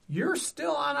abortion, you're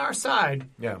still on our side.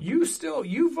 Yeah.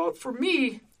 You vote for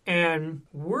me, and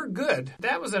we're good.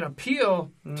 That was an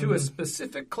appeal to a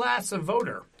specific class of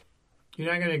voter.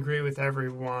 You're not going to agree with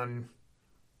everyone,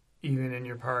 even in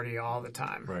your party, all the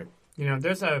time. Right.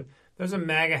 There's a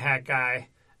MAGA hat guy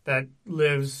that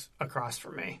lives across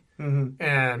from me,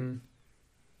 and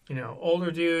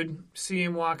older dude, see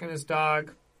him walking his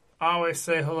dog, always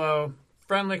say hello,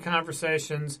 friendly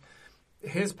conversations.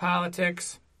 His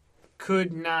politics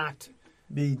could not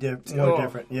be more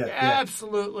different. Yeah,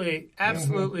 absolutely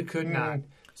could not.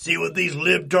 See what these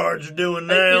libtards are doing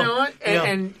now. You know what?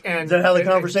 And is that how the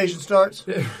conversation starts?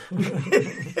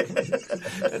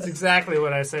 That's exactly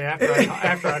what I say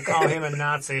after I call him a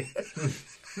Nazi.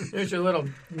 There's your little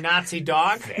Nazi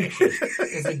dog.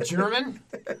 Is it German?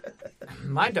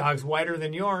 My dog's whiter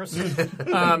than yours.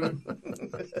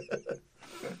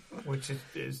 Which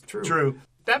is true. True.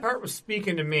 That part was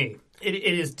speaking to me. It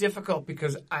is difficult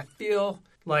because I feel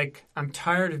like I'm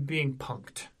tired of being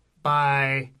punked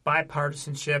by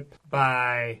bipartisanship,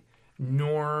 by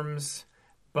norms,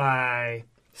 by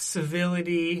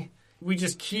civility. We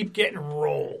just keep getting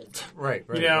rolled. Right.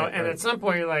 And at some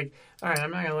point you're like, all right,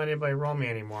 I'm not going to let anybody roll me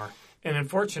anymore. And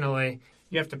unfortunately,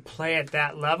 you have to play at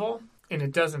that level, and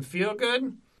it doesn't feel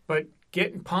good, but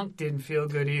getting punked didn't feel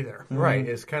good either. Right.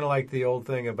 It's kind of like the old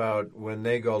thing about when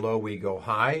they go low, we go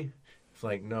high. It's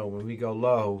like, no, when we go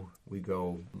low, we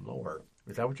go lower.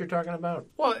 Is that what you're talking about?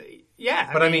 Well,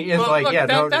 yeah. But I mean it's like, look, yeah.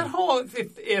 That whole,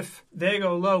 if they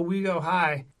go low, we go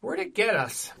high, where'd it get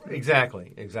us?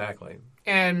 Exactly.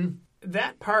 And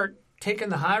that part, taking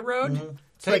the high road.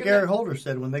 It's like Eric Holder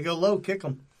said, when they go low, kick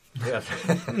them. Yes.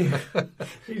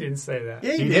 He didn't say that.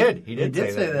 Yeah, he did. He did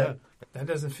say that. Yeah. That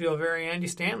doesn't feel very Andy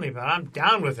Stanley, but I'm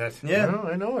down with it. Yeah. No,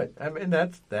 I know it. I mean,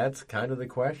 that's kind of the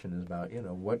question is about,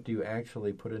 what do you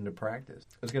actually put into practice?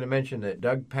 I was going to mention that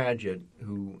Doug Padgett,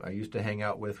 who I used to hang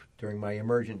out with during my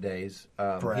Emergent days,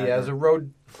 he has a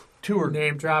road tour.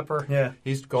 Name dropper. Yeah.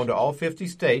 He's going to all 50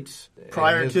 states.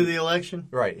 Prior to the election?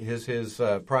 Right. His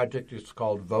project is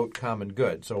called Vote Common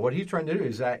Good. So what he's trying to do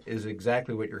is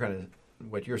exactly what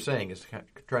you're saying, is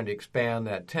trying to expand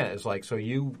that tent. It's like, so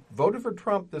you voted for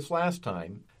Trump this last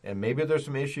time, and maybe there's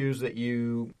some issues that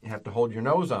you have to hold your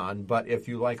nose on, but if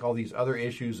you like all these other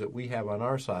issues that we have on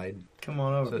our side... Come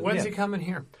on over. When's he coming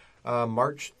here?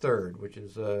 March 3rd, which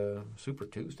is Super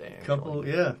Tuesday.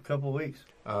 Actually. Couple weeks.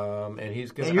 And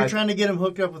he's going. And you're trying to get him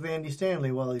hooked up with Andy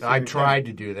Stanley while he's. I tried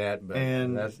to do that, but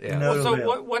that's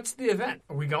What's the event?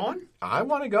 Are we going? I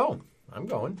want to go. I'm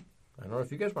going. I don't know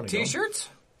if you guys want to go. T-shirts?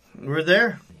 We're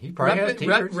there. He probably has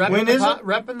T-shirts. When is it?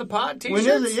 Repping the pod T-shirts?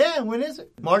 When is it? Yeah, when is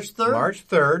it? March 3rd? March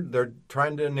 3rd. They're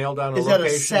trying to nail down a is location.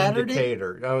 That a Saturday?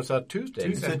 Decatur. No, it's a Tuesday.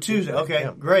 It's a Tuesday. Okay,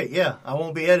 great. Yeah, I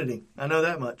won't be editing. I know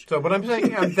that much. So, but I'm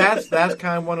saying that's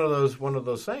kind of one of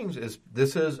those things. Is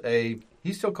this is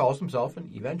he still calls himself an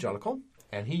evangelical,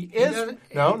 and he is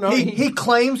he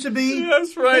claims to be.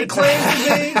 That's right. He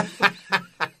claims to be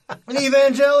an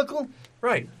evangelical.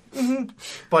 Right. Mm-hmm.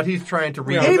 But he's trying to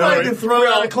anybody can throw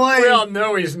out a claim. We all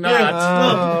know he's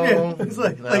not. It's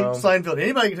like Seinfeld.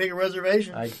 Anybody can take a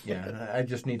reservation. I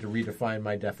just need to redefine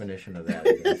my definition of that,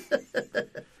 I guess.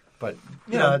 But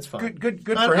that's fine. Good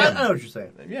for him. I know what you're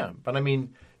saying. Yeah, but I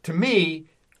mean, to me,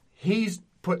 he's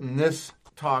putting this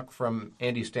talk from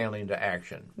Andy Stanley into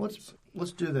action. Let's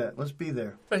do that. Let's be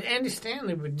there. But Andy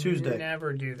Stanley would Tuesday.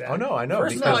 Never do that. Oh no, I know.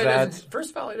 First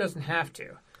of all, he doesn't have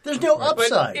to. There's no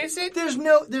upside. But is it?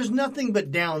 There's nothing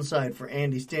but downside for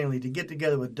Andy Stanley to get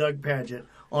together with Doug Padgett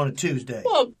on a Tuesday.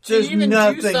 Well, there's even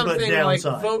nothing do something but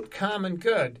downside. like vote common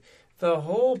good. The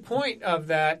whole point of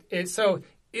that is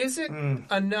is it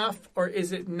enough or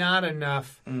is it not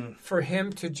enough for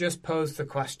him to just pose the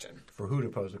question? For who to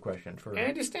pose the question? For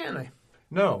Andy Stanley.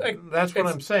 No, that's what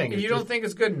I'm saying. You don't think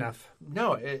it's good enough?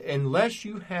 No, unless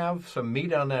you have some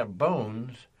meat on that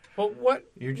bones. Well, what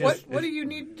do you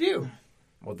need to do?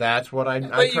 Well, that's what I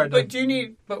tried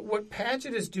to... But what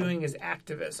Padgett is doing is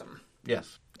activism.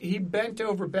 Yes. He bent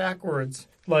over backwards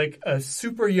like a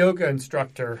super yoga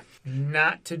instructor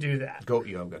not to do that. Goat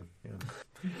yoga.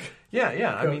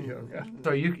 Yeah. I mean, yoga.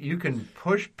 So you can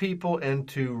push people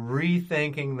into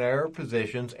rethinking their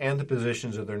positions and the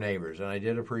positions of their neighbors, and I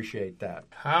did appreciate that.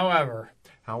 However,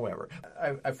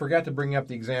 I forgot to bring up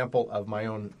the example of my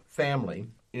own family.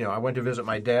 I went to visit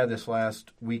my dad this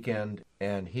last weekend,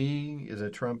 and he is a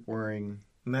Trump-wearing...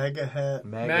 MAGA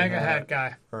hat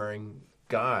guy. Wearing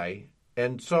guy.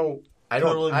 And so I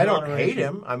Totally don't hate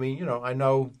him. I mean, I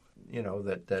know,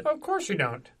 that... Of course you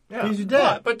don't. Yeah. He's your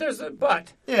dad. But there's a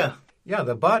but. Yeah. Yeah,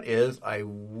 the but is I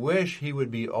wish he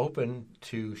would be open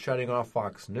to shutting off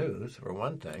Fox News, for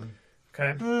one thing.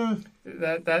 Okay.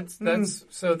 That's not a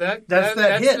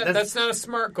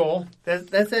smart goal. That's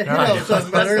that hit I was talking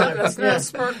about earlier. That's not a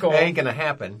smart goal. It ain't gonna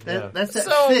happen. That's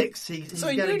that fix. He's so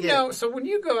So when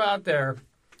you go out there,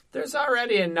 there's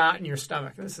already a knot in your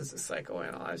stomach. This is a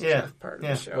psychoanalyzer part of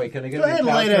the show. Wait, can I get Go ahead and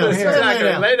lay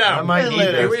down. Lay down. I might need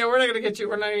this. We're not going to get you.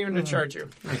 We're not even going to charge you.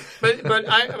 But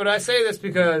I say this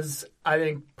because I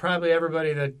think probably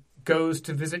everybody that goes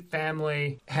to visit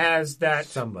family has that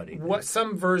some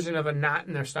version of a knot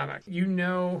in their stomach. You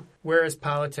know where his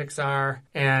politics are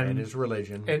and his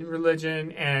religion.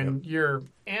 And you're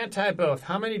anti both.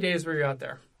 How many days were you out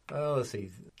there? Let's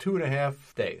see.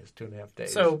 2.5 days. 2.5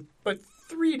 days. So, but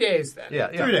 3 days then. Yeah.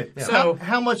 3 days. Yeah. So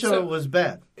how much of it was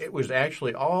bad? It was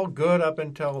actually all good up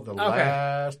until the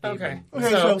last evening.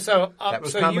 So that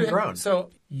was common ground.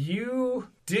 So you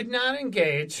did not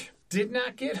engage, did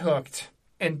not get hooked,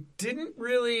 and didn't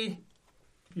really,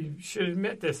 you should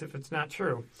admit this if it's not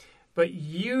true, but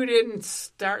you didn't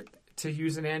start, to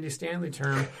use an Andy Stanley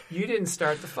term, you didn't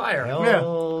start the fire.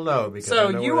 Hell no, because so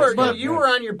you were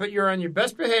on your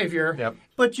best behavior. Yep.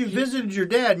 But you visited your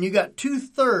dad, and you got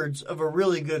 2/3 of a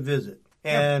really good visit,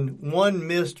 and one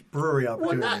missed brewery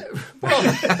opportunity.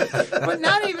 But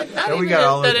not even that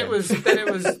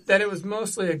it was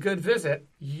mostly a good visit.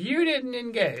 You didn't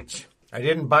engage. I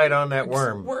didn't bite on that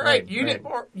worm. Right. You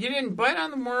didn't bite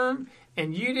on the worm,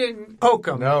 and you didn't poke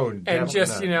him. No. And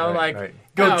just,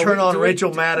 Go turn on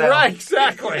Rachel Maddow. Right,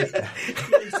 exactly.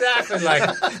 Exactly.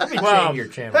 Hey,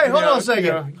 hold on a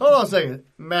second.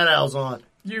 Maddow's on.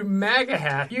 You MAGA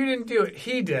hat. You didn't do it.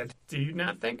 He did. Do you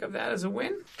not think of that as a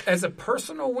win? As a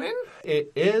personal win?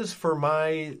 It is for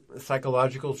my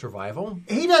psychological survival.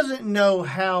 He doesn't know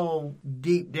how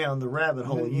deep down the rabbit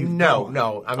hole you've gone.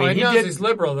 No. I mean, he knows he's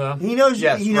liberal, though. He knows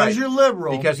you're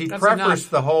liberal. Because he prefaced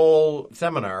the whole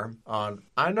seminar on,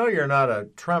 I know you're not a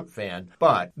Trump fan,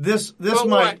 but... This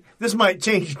might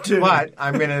change, too. But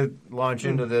I'm going to launch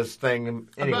into this thing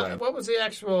anyway. What was the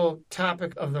actual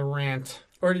topic of the rant?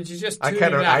 Or did you just tune it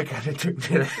out? I kind of tuned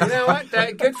it out. You know what?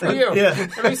 Good for you. Yeah.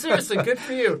 I mean, seriously, good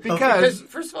for you. Because,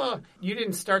 first of all, you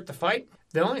didn't start the fight.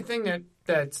 The only thing that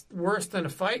that's worse than a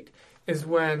fight is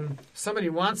when somebody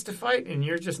wants to fight and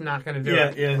you're just not going to do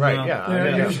it. Right, no.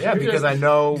 yeah, because I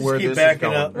know where keep this backing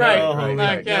is going. up. Right, No, like,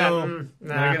 right. yeah, No,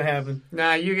 nah. not gonna happen.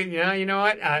 Nah, you know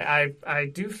what? I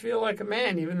do feel like a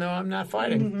man, even though I'm not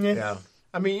fighting. Yeah.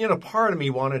 I mean, part of me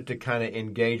wanted to kind of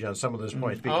engage on some of those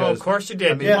points because Oh, of course you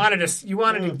did. I mean, you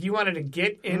wanted to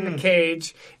get in the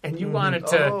cage, and you wanted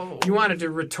to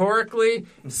rhetorically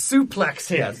suplex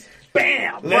him. Yes.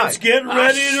 Bam! Let's get I'll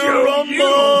ready to show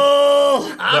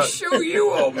rumble. I'll show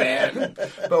you, old man.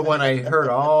 But when I heard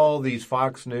all these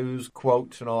Fox News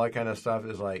quotes and all that kind of stuff,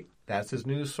 it's like, that's his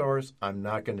news source. I'm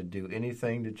not going to do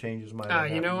anything to change his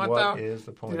mind. You know what, What though? is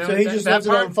the point? You know, So he just left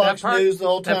it on Fox News the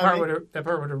whole time? That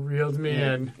part would have reeled me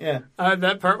in. Yeah.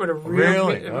 That part would have reeled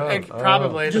Really? me. Oh,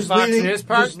 probably Just the Fox leaving- News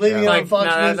part. just leaving it on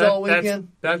Fox News all weekend?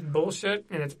 That's bullshit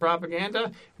and it's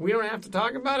propaganda. We don't have to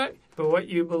talk about it. But what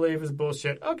you believe is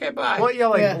bullshit. Okay, bye. Well, yeah,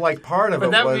 like part of But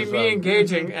it that was... would be me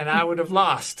engaging, and I would have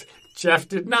lost. Jeff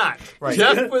did not. Right.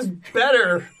 Jeff was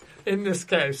better in this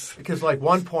case. Because, like,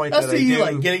 one point That's that I you do...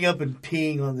 like getting up and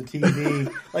peeing on the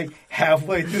TV, like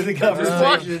halfway through the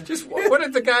conversation. What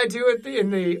did the guy do in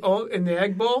the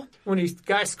Egg Bowl when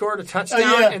guy scored a touchdown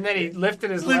yeah. and then he lifted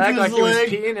his Lifted leg his like he was leg.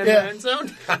 peeing in Yeah. the end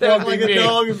zone? That Walk would like be a me.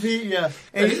 dog and pee, yeah.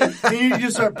 And you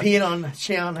just start peeing on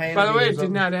Sean Hannity. By the way, or it did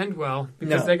something. not end well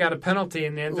because No. they got a penalty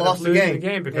and they ended Lost up the losing game. the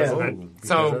game because Yeah. of it. Oh, because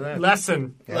So, of that.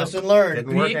 lesson. Lesson learned.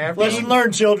 Didn't work after Lesson all.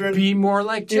 learned, children. Be more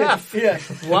like Jeff. Yeah.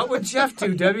 What would Jeff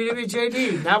do?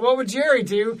 WWJD. Now, what would Jerry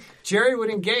do? Jerry would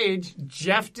engage.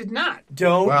 Jeff did not.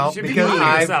 Don't. Well, should be because proud of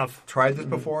I've yourself. tried this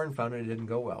before and found it didn't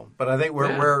go well. But I think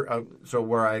Yeah.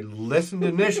 where I listened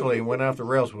initially and went off the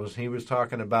rails was he was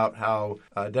talking about how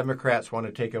Democrats want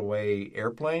to take away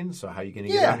airplanes. So how are you going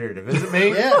to get Yeah. out here to visit me?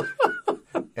 Yeah.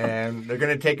 And they're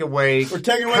going to take away... We're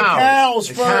taking away cows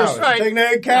The first. Right. Taking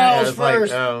away Yeah, cows it's like,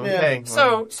 first. oh, Yeah. okay.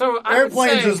 So I would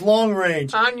Airplanes say is long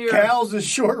range. on your- Cows is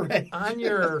short range. on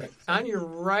your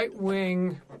right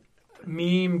wing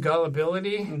meme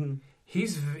gullibility,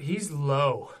 he's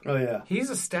low. Oh yeah. He's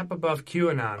a step above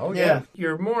QAnon. Oh, Yeah.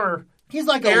 You're more He's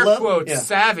like air a quotes Yeah.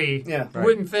 savvy. Yeah. Right.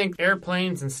 Wouldn't think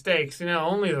airplanes and steaks.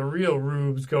 Only the real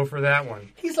rubes go for that one.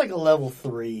 He's like a level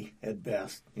 3 at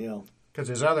best. Because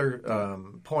his other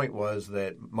point was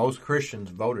that most Christians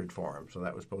voted for him, so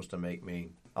that was supposed to make me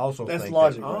also That's think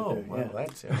logic that, right oh, there, well, yeah.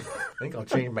 that's it. I think I'll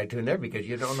change my tune there because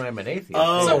you don't know I'm an atheist.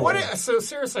 Oh. So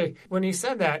seriously, when he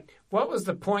said that, what was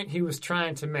the point he was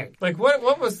trying to make? Like what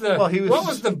was the Well, he was- what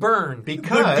was the burn? The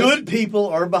Because good people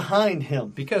are behind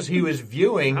him. because he was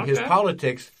viewing his Okay.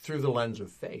 politics through the lens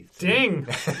of faith. Ding.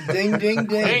 Ding, ding,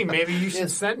 ding. Hey, maybe you should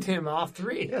send him all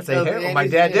three. Yeah, say, So hey, well, my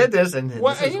Andy's- dad yeah. did this, and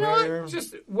Well, this is you know where- what?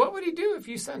 Just what would he do if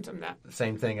you sent him that? the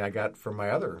same thing I got from my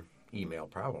other email,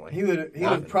 probably. He would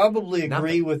Nothing. probably agree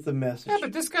Nothing. with the message. Yeah,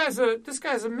 but this guy's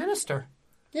a minister.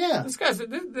 Yeah.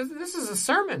 This is a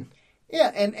sermon.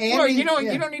 Yeah, and Andy... Well,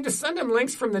 yeah. you don't need to send him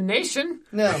links from the Nation.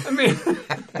 No. I mean,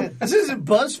 This isn't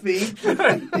BuzzFeed.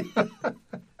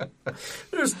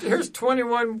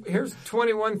 here's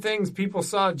 21 things people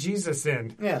saw Jesus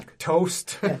in. Yeah.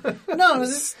 Toast, No,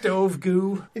 this, stove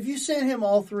goo. if you sent him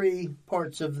all 3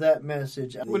 parts of that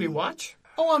message... Would he watch?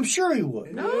 Oh, I'm sure he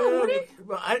would. No, would he?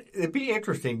 Well, it'd be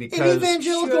interesting An because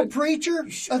evangelical should. preacher? A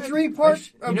should.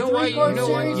 3-part You know why?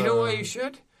 series? You know why you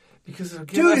should? Because it'll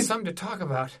give Dude, us something to talk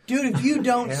about. Dude, if you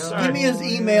don't, give me his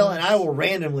email and I will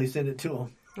randomly send it to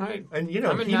him. Right. And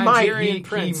I'm a he Nigerian might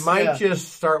prince. might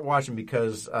just start watching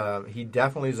because he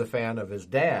definitely is a fan of his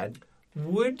dad.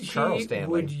 Charles Stanley.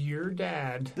 Would your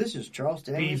dad This is Charles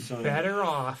be Stanley's son. better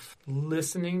off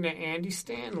listening to Andy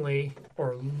Stanley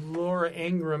or Laura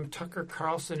Ingraham, Tucker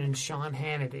Carlson, and Sean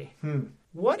Hannity?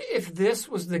 What if this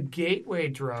was the gateway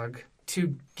drug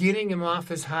to getting him off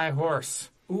his high horse?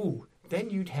 Ooh, then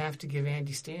you'd have to give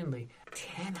Andy Stanley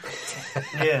 10 out of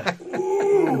 10. Yeah.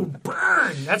 Ooh,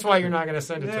 burn! That's why you're not going to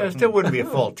send it to Yeah, it him. still wouldn't be a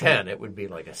full 10. It would be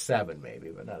like a 7 maybe,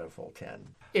 but not a full 10.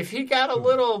 If he got a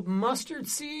little mustard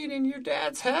seed in your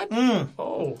dad's head, that's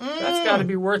got to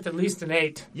be worth at least an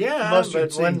 8. Yeah,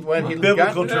 Mustard but when he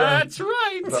Biblical got term. That's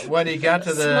right. but when he got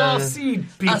to the Small seed,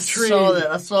 big I tree. saw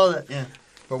that. Yeah.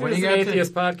 but It when was he an got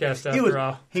atheist to podcast, He after was,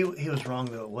 all. he was wrong,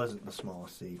 though. It wasn't the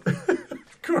smallest seed.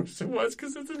 Of course it was,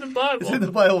 because it's in the Bible. It's in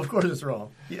the Bible. Of course it's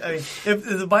wrong. Yeah, I mean, if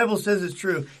the Bible says it's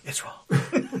true, it's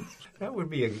wrong. that would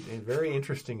be a very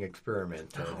interesting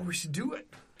experiment. Oh, we should do it.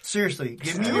 Seriously,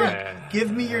 give me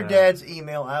your Yeah. dad's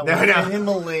email. I will No. send him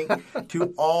a link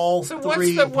to all So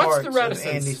 3 what's parts the of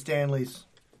reticence? Andy Stanley's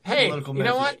Hey, political you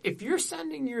know message. what? If you're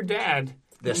sending your dad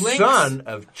The links, son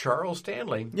of Charles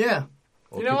Stanley. Yeah.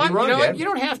 you know what? You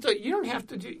don't have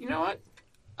to do. You know what?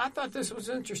 I thought this was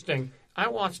interesting. I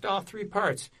watched all 3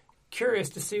 parts. curious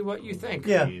to see what you think.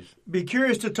 Yeah. Please. Be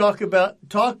curious to talk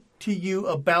to you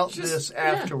about this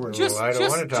afterwards. I don't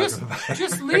want to talk about it.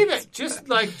 Just leave it.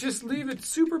 Just leave it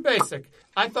super basic.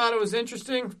 I thought it was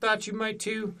interesting. Thought you might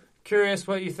too. Curious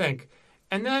what you think.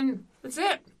 And then that's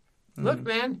it. Look,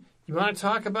 man, you want to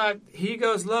talk about he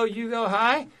goes low, you go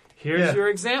high? Here's your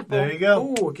example. There you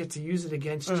go. Oh, I get to use it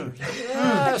against you.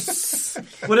 Yes.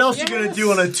 What else you going to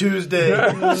do on a Tuesday?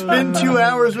 Spend 2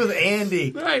 hours with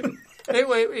Andy. Right. Hey,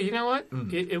 wait, you know what?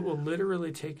 It will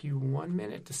literally take you 1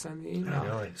 minute to send the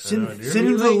email. Send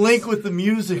him the link with the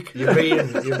music. You're being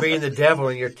the devil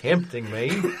and you're tempting me.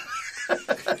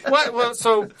 What? Well,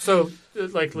 so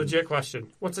like legit question.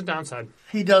 What's the downside?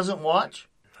 He doesn't watch.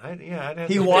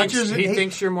 He watches. He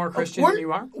thinks you're more Christian than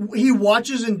you are? He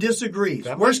watches and disagrees.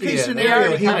 That Worst might be case it.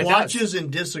 scenario, he kinda watches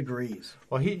and disagrees.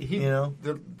 Well,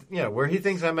 where he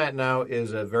thinks I'm at now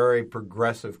is a very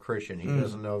progressive Christian. He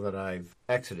doesn't know that I've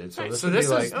exited. So Right, this so would this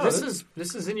be is like,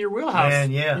 this is in your wheelhouse.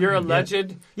 Man, yeah. Your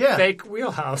alleged fake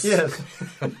wheelhouse. Yes.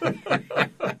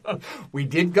 we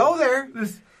did go there.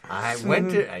 I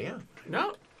went to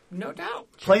No doubt.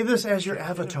 Play this as your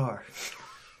avatar.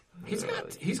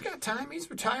 He's got time. He's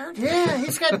retired. Yeah,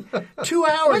 he's got 2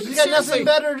 hours. He's got Seriously, nothing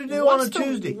better to do on a what's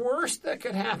Tuesday. The worst that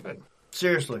could happen.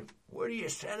 Seriously. what are you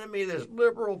sending me this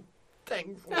liberal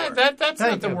thing for? That's Hey,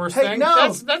 not the worst hey, thing.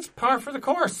 no. That's par for the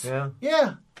course. Yeah.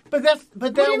 Yeah. But that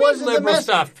What do you wasn't mean the liberal message.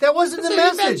 stuff? That wasn't It's the an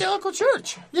message. evangelical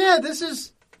church. Yeah, this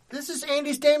is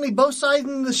Andy Stanley both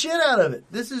siding the shit out of it.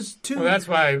 This is too. Well, that's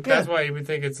why you would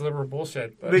think it's liberal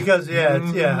bullshit. But because There it's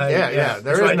is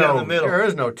right down no the middle. there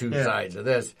is no two Yeah. sides of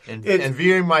this. And It's-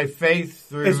 viewing my faith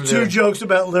through It's two jokes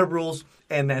about liberals,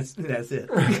 and that's it.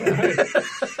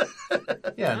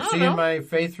 Yeah, and I don't seeing know. my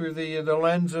faith through the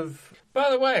lens of by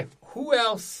the way, who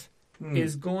else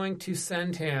is going to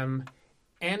send him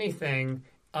anything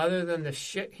other than the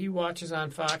shit he watches on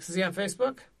Fox? Is he on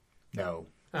Facebook? no.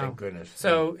 Oh. Thank goodness.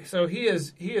 So he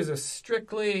is a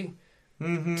strictly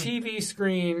TV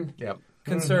screen Yep.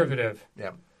 conservative.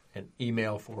 Yep. And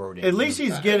email forwarding. At least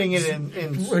he's getting it in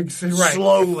Right.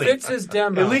 slowly. Fits his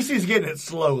demo. At least he's getting it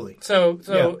slowly. So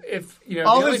if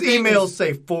All the only his thing emails is,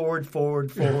 say forward,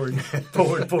 forward,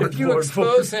 if you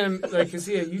expose him, like, is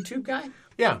he a YouTube guy?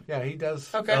 Yeah, he does.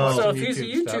 Okay, Oh. so some if he's a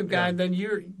YouTube stuff, guy,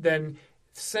 yeah. then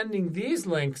sending these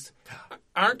links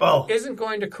isn't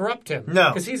going to corrupt him. No.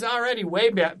 Because he's already way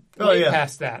yeah.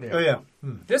 past that. Oh yeah,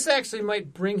 This actually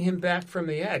might bring him back from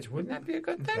the edge. Wouldn't that be a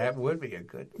good thing? That would be a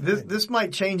good this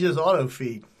might change his auto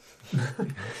feed.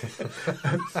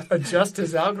 Adjust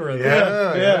his algorithm.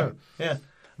 Yeah.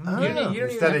 You don't even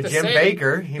Instead have of to Jim say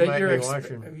Baker, he that might you're be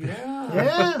watching.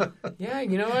 Yeah. Yeah.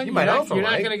 You know what? You might also you're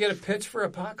not like- going to get a pitch for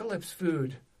apocalypse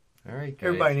food. All right, guys.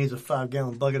 Everybody needs a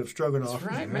 5-gallon bucket of stroganoff. That's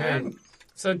right, man.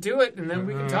 So do it, and then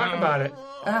we can talk about it.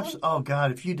 Oh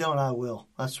God, if you don't, I will.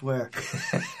 I swear.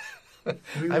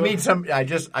 I mean,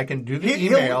 I can do the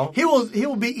He'll- email. He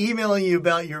will be emailing you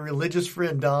about your religious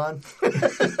friend Don.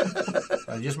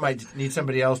 I just might need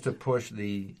somebody else to push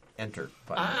the enter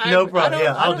button. No problem.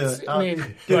 Yeah, I'll do it. I mean,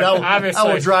 Dude, look, I will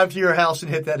obviously, drive to your house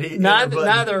and hit that enter neither, button.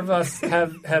 neither of us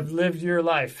have lived your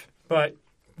life. But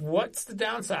what's the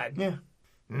downside? Yeah,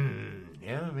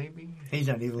 Yeah, maybe. he's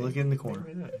not even looking in the corner.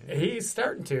 He's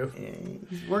starting to.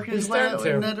 He's working He's his way starting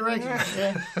to. in that direction.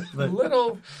 Yeah, but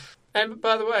Little. And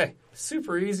by the way,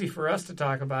 super easy for us to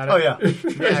talk about it. oh yeah,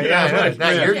 Yeah, it's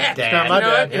not your Yeah. dad. my You know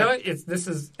dad, what? You know what? This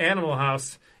is Animal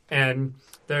House, and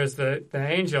there's the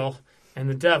angel and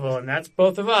the devil, and that's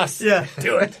both of us. yeah.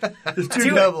 Do it. There's two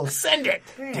Do devils. it. Send it.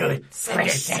 Do it. Send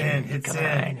it. Send, hit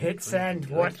send. Hit send.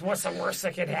 What's the worst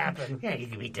that could happen? Yeah, you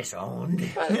can be disowned,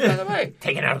 By the way,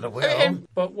 taken out of the will.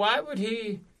 but why would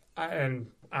he? I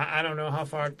don't know how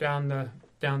far down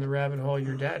the rabbit hole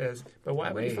your dad is, but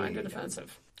why would he find it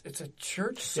offensive? It's a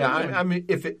church Yeah, sermon. I mean,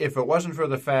 if it wasn't for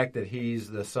the fact that he's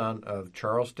the son of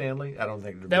Charles Stanley, I don't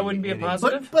think there'd that wouldn't be a any-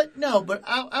 positive. But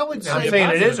I would I'm say saying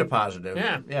it positive. is a positive.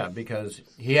 Yeah. because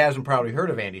he hasn't probably heard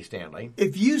of Andy Stanley.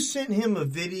 if you sent him a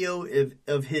video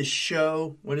of his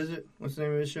show, what is it? What's the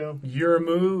name of his show? Your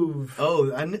move.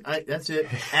 Oh, that's it.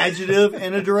 Adjective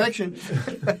and a direction.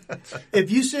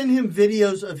 If you send him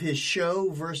videos of his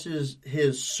show versus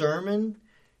his sermon,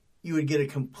 you would get a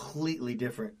completely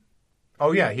different,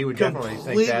 Oh yeah, he would definitely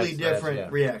think that's different yeah.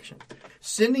 reaction.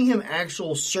 Sending him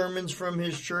actual sermons from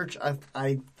his church,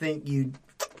 I think you'd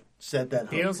set that hook.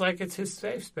 Feels like it's his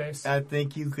safe space. I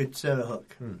think you could set a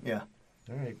hook. Yeah.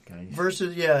 All right, guys.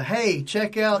 Versus, hey,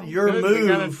 check out your Good, we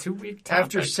got a move 2-week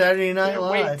after topic. Saturday Night Can't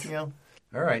Live. wait. You know.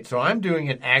 All right, so I'm doing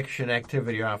an action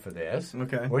activity off of this.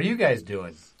 Okay. What are you guys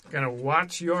doing? Gonna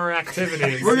watch your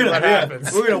activities. We're gonna what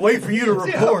happens. We're gonna wait for you to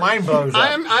See how report mine blows up.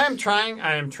 I am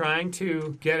trying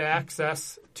to get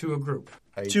access to a group,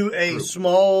 to a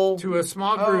small to a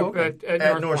small group okay.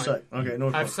 at North Point. Side. Okay,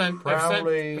 North I've Point.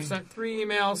 I've sent 3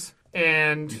 emails,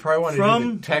 and You probably want to From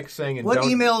do the text thing and What don't...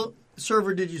 email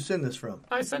server did you send this from?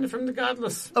 I send it from the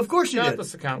Godless. Of course you did.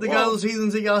 Godless account. The Well,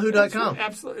 godlessheathens at yahoo.com.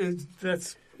 Absolutely,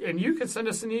 and you can send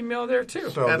us an email there too.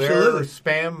 So Absolutely. their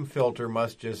spam filter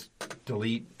must just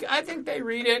delete. I think they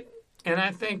read it, and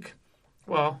I think,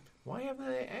 well, Why haven't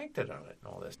they acted on it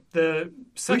and all this? the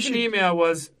second should- email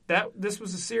was that this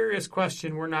was a serious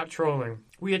question. We're not trolling.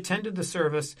 We attended the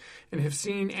service and have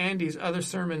seen Andy's other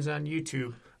sermons on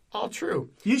YouTube. All true.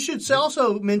 You should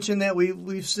also mention that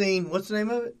we've seen, what's the name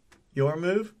of it? Your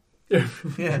Move?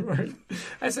 Yeah.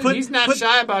 I said Put- he's not put-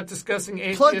 shy about discussing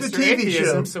plug the atheist or TV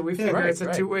atheism, show. so we Yeah, figure right, it's a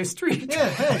right. two-way street. Yeah,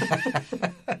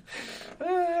 hey.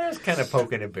 That's kind of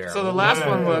poking a bear. So the last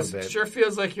one was, a little bit. sure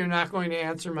feels like you're not going to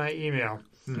answer my email.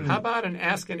 How about an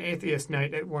Ask an Atheist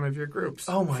night at one of your groups?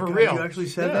 Oh my For God, real. you actually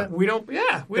said Yeah. that? We don't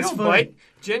That's don't funny. bite.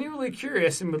 Genuinely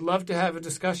curious and would love to have a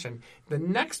discussion. The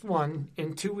next one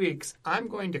in 2 weeks, I'm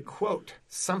going to quote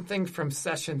something from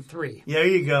session 3. There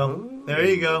you go. There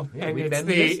you go. Yeah, And we've it's been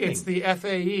the listening.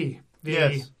 FAE. The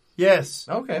Yes. Yes.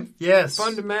 Okay. Yes.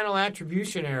 fundamental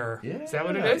attribution error. Yeah. Is that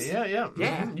what it is? Yeah, yeah.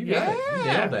 Yeah. Mhm. You got it. You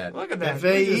nailed that. Look at that.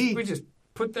 FAE. We just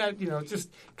put that, just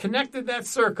connected that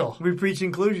circle. We preach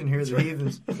inclusion here, the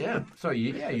heathens. Yeah. So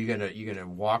you gonna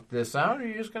walk this out, or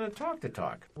you just gonna talk the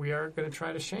talk? We are going to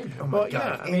try to shame him. Oh my Well, God.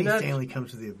 yeah, If I mean, Andy that's- Stanley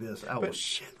comes to the abyss, I will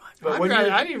shit my But when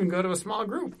I'd even go to a small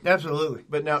group. Absolutely.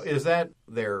 But now, is that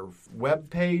their web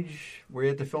page where you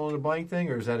have to fill in the blank thing,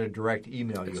 or is that a direct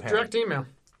email you It's have? direct email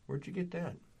Where'd you get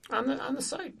that? on the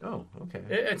site. Oh, okay.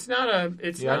 It's not a.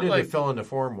 It's Yeah, I not did like. the fill in the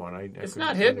form one. I It's couldn't not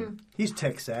find hidden. it. He's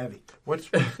tech savvy. What's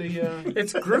the?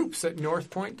 It's groups at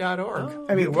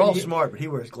northpoint.org. I mean, we're all smart, but he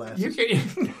wears glasses. You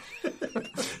can.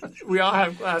 We all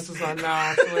have glasses on now,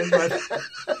 actually. But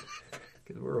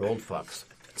Because we're old fucks.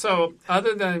 so,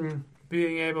 other than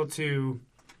being able to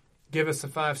give us a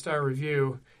 5-star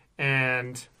review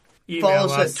and email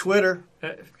Follow us at Twitter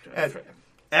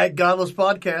at Godless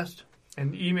Podcast.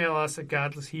 and email us at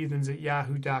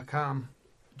godlessheathens@yahoo.com.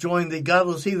 Join the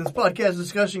Godless Heathens Podcast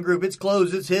discussion group. It's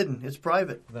closed. It's hidden. It's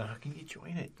private. Then how can you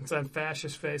join it? It's on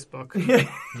fascist Facebook.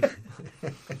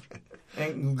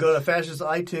 And go to Fascist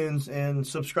iTunes and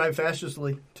subscribe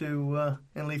fascistly to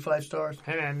and leave 5 stars.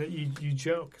 Hey man, you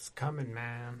joke. It's coming,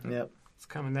 man. Yep. It's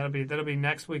coming. That'll be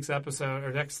next week's episode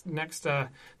or the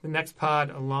next pod,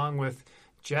 along with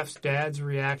Jeff's dad's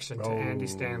reaction to Andy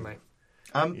Stanley.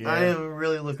 I Yeah. am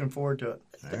really looking forward to it.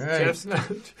 All right. Jeff's not.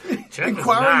 Jeff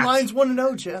Inquiring is not. minds want to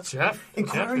know, Jeff. Jeff.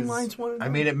 Inquiring Jeff is, minds want to know. I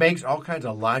mean, it makes all kinds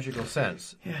of logical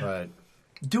sense, but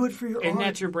do it for your Isn't art.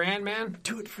 that your brand, man?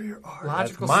 Do it for your art.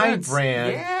 Logical my sense.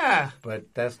 brand. Yeah.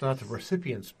 that's not the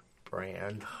recipient's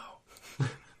brand.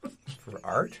 For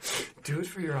art? Do it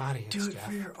for your audience. Do it Jeff.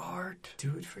 for your art.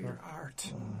 Do it for your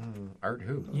art. Art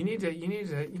who? You need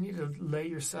to lay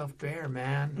yourself bare,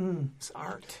 man. It's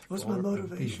art. What's my Be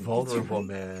motivation? vulnerable,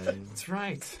 man. That's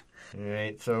right. All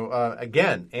right. So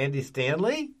again, Andy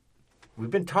Stanley,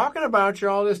 we've been talking about you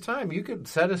all this time. You could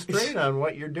set us straight on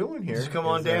what you're doing here. Just come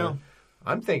on 'Cause, down.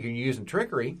 I'm thinking you're using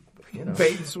trickery. You know.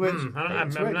 Bait and switch.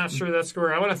 I'm not sure that's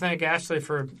square. I want to thank Ashley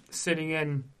for sitting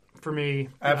in for me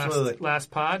Absolutely.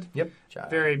 last pod. Yep.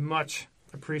 Very much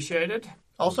appreciated.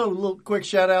 Also, a little quick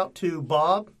shout out to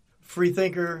Bob,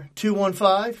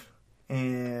 Freethinker215.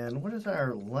 And what is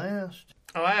our last?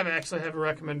 Oh, I actually have a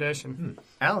recommendation.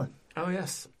 Alan. Oh,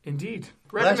 yes, indeed.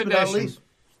 Last but not Recommendation. least.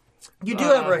 You do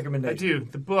have a I recommendation. do.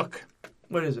 The book,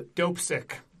 What is it? Dope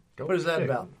Sick. What is that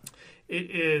about?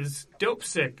 It is Dope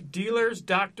Sick, Dealers,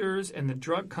 Doctors, and the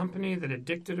Drug Company That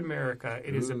Addicted America.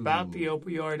 It is about the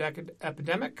opioid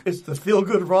epidemic. It's the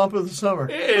feel-good romp of the summer.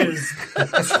 It is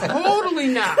totally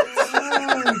not.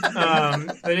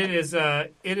 But it is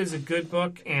a good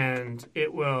book, and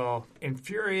it will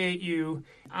infuriate you.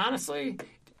 Honestly,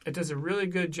 it does a really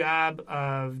good job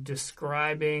of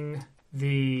describing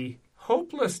the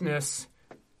hopelessness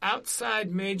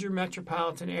outside major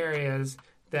metropolitan areas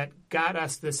that got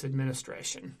us this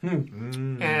administration.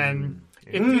 And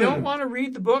if you don't want to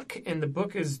read the book, and the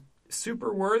book is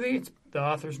super worthy, the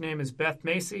author's name is Beth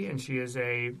Macy, and she is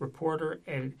a reporter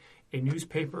at a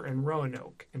newspaper in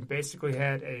Roanoke, and basically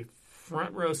had a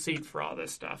front row seat for all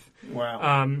this stuff.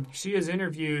 Wow. She is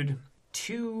interviewed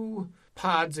 2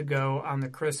 pods ago on the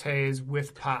Chris Hayes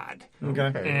with Pod.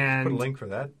 Okay. And Put a link for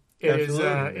that.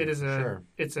 Absolutely.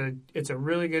 It's a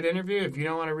really good interview. If you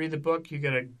don't want to read the book, you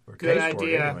get a Or good taste for it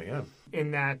idea anyway, yeah.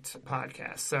 in that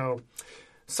podcast. So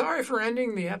Sorry for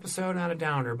ending the episode on a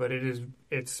downer, but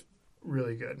it's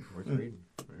really good. Worth reading.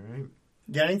 All right.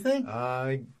 Got anything?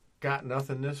 I got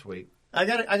nothing this week. I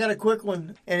got a quick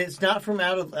one, and it's not from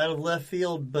out of left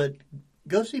field, but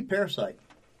go see Parasite.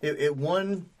 It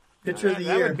won Picture of the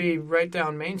That Year. would be right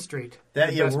down Main Street.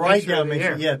 That The best right picture of down the Main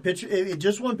year. Street. Yeah, picture. It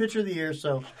just won Picture of the Year,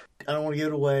 so I don't want to give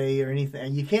it away or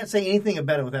anything. You can't say anything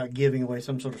about it without giving away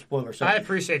some sort of spoiler. So I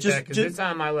appreciate that because it's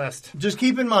on my list. Just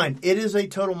keep in mind, it is a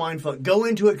total mindfuck. Go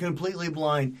into it completely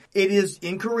blind. It is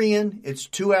in Korean. It's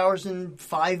 2 hours and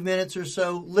 5 minutes or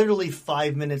so. Literally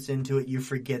 5 minutes into it, you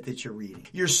forget that you're reading.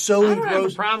 You're so I don't have a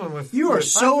engrossed. problem with. You are with-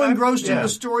 so engrossed in yeah. the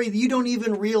story that you don't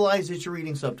even realize that you're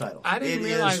reading subtitles. I didn't It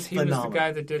realize is he was the phenomenal.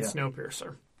 guy that did Yeah.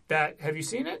 Snowpiercer. Have you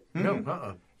seen it?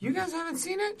 No, You guys haven't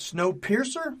seen it?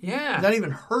 Snowpiercer? Yeah. Not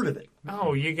even heard of it.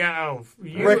 Oh, you got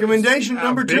Recommendation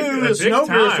number 2 is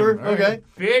Snowpiercer. Time. Okay.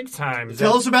 Big time.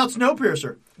 Tell us about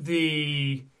Snowpiercer.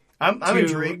 I'm to,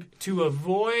 intrigued. To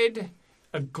avoid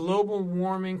a global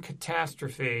warming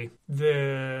catastrophe,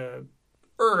 the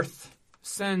Earth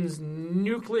sends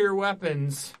nuclear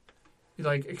weapons,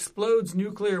 like explodes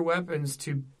nuclear weapons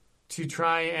to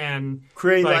try and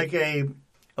Create like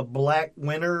a black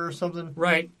winter or something.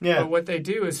 Right. Yeah. But what they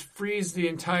do is freeze the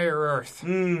entire Earth.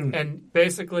 Mm. And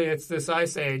basically it's this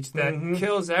ice age that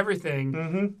kills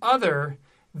everything other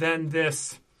than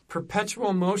this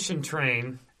perpetual motion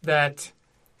train that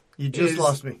You just is-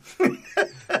 lost me.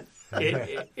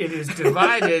 it is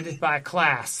divided by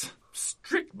class.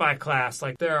 Strict by class.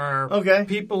 Like there are Okay.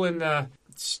 people in the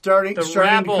Starting to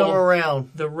rabble- come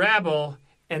around. the rabble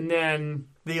and then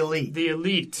The elite. the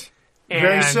elite.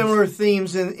 Very And, similar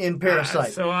themes in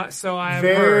Parasite. So I've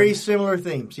Very heard similar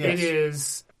themes, yes. it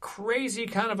is crazy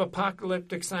kind of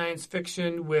apocalyptic science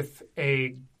fiction with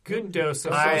a good dose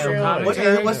of social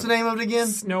commentary. What's the name of it again?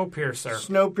 Snowpiercer.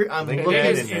 Snowpiercer. I'm It looking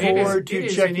is- it is- forward it to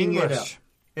is in checking it English. out.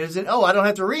 Is it? Oh, I don't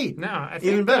have to read. No, I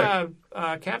think Even better.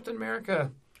 Captain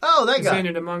America Oh, that is guy. in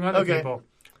it among other Okay. people.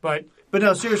 But But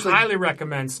no, seriously, highly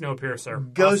recommend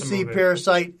Snowpiercer. go Awesome see movie.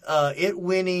 Parasite. It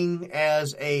winning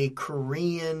as a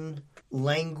Korean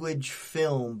language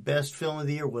film, best film of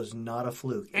the year, was not a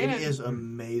fluke. And it is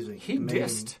amazing. He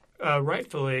Amazing. dissed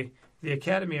rightfully the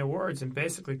Academy Awards and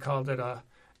basically called it a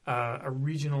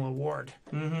regional award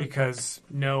Mm-hmm. because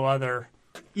no other.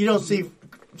 You don't see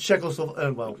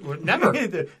Czechoslovakian. Well, Never.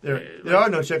 there are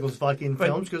no Czechoslovakian But-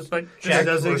 films because but that Czech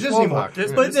doesn't or exist Slovak. anymore.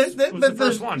 This- But this there- was but the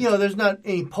there's first one. there's not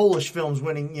any Polish films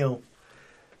winning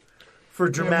for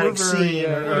dramatic we're very, scene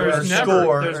or There's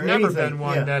score. There's or never anything. been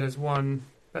one Yeah. that has won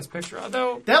Best Picture.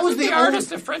 Although That was isn't the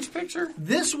artist a French picture.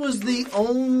 This was the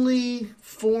only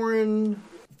foreign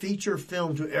feature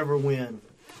film to ever win.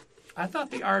 I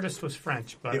thought the artist was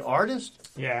French, but The artist?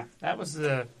 yeah, it was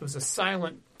a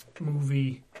silent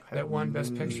movie that won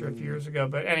Best Picture a few years ago.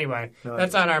 But anyway, No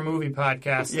that's on our movie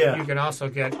podcast. Yeah. You can also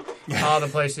get all the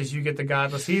places you get the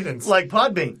Godless Heathens. Like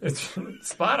Podbean. It's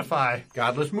Spotify,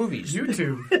 Godless movies.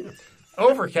 YouTube,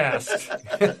 Overcast.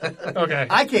 Okay,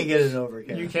 I can't get it over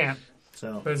again. you can't,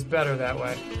 So, but it's better that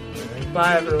way.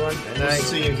 Bye, everyone. and I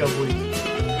see you in a couple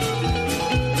weeks.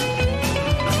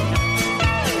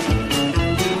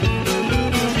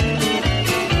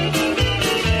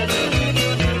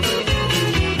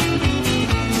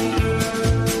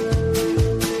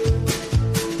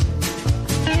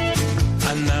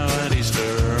 And now at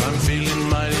Easter, I'm feeling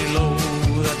mighty low.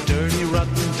 That dirty,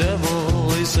 rotten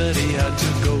devil, he said he had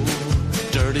to go.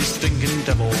 Dirty, stinking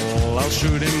devil, I'll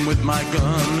shoot him with my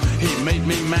gun. He made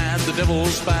me mad, the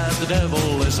devil's bad, the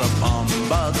devil is a bum.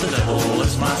 But the devil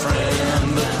is my friend,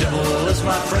 the devil is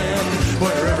my friend.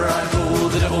 Wherever I go,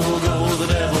 the devil will go, the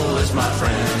devil is my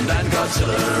friend. And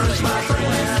Godzilla is my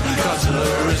friend,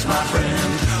 Godzilla is my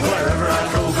friend. Wherever I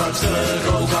go,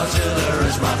 Godzilla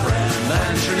is my friend.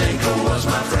 And Chernenko was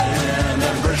my friend,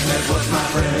 and Brezhnev was my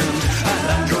friend. And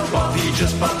Andropov, he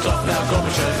just popped off, now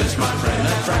Gorbachev is my friend.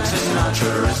 And Frank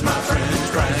Sinatra is my friend,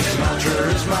 Frank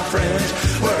Sinatra is my friend.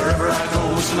 Wherever I go,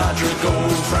 Sinatra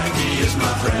goes, Frankie is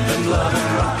my friend. And love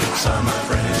and rockets are my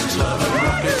friends, love and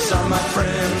rockets are my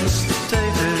friends.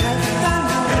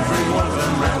 Every one of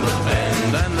them round the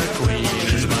bend, and the Queen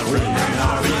is my friend, and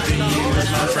Harvey Dean is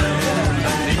my friend,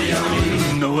 and Idi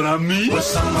Amin, know what I mean? Was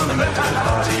someone I met at a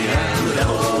party, and the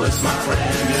devil is my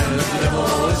friend, and the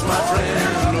devil is my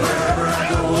friend. Wherever I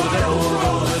go,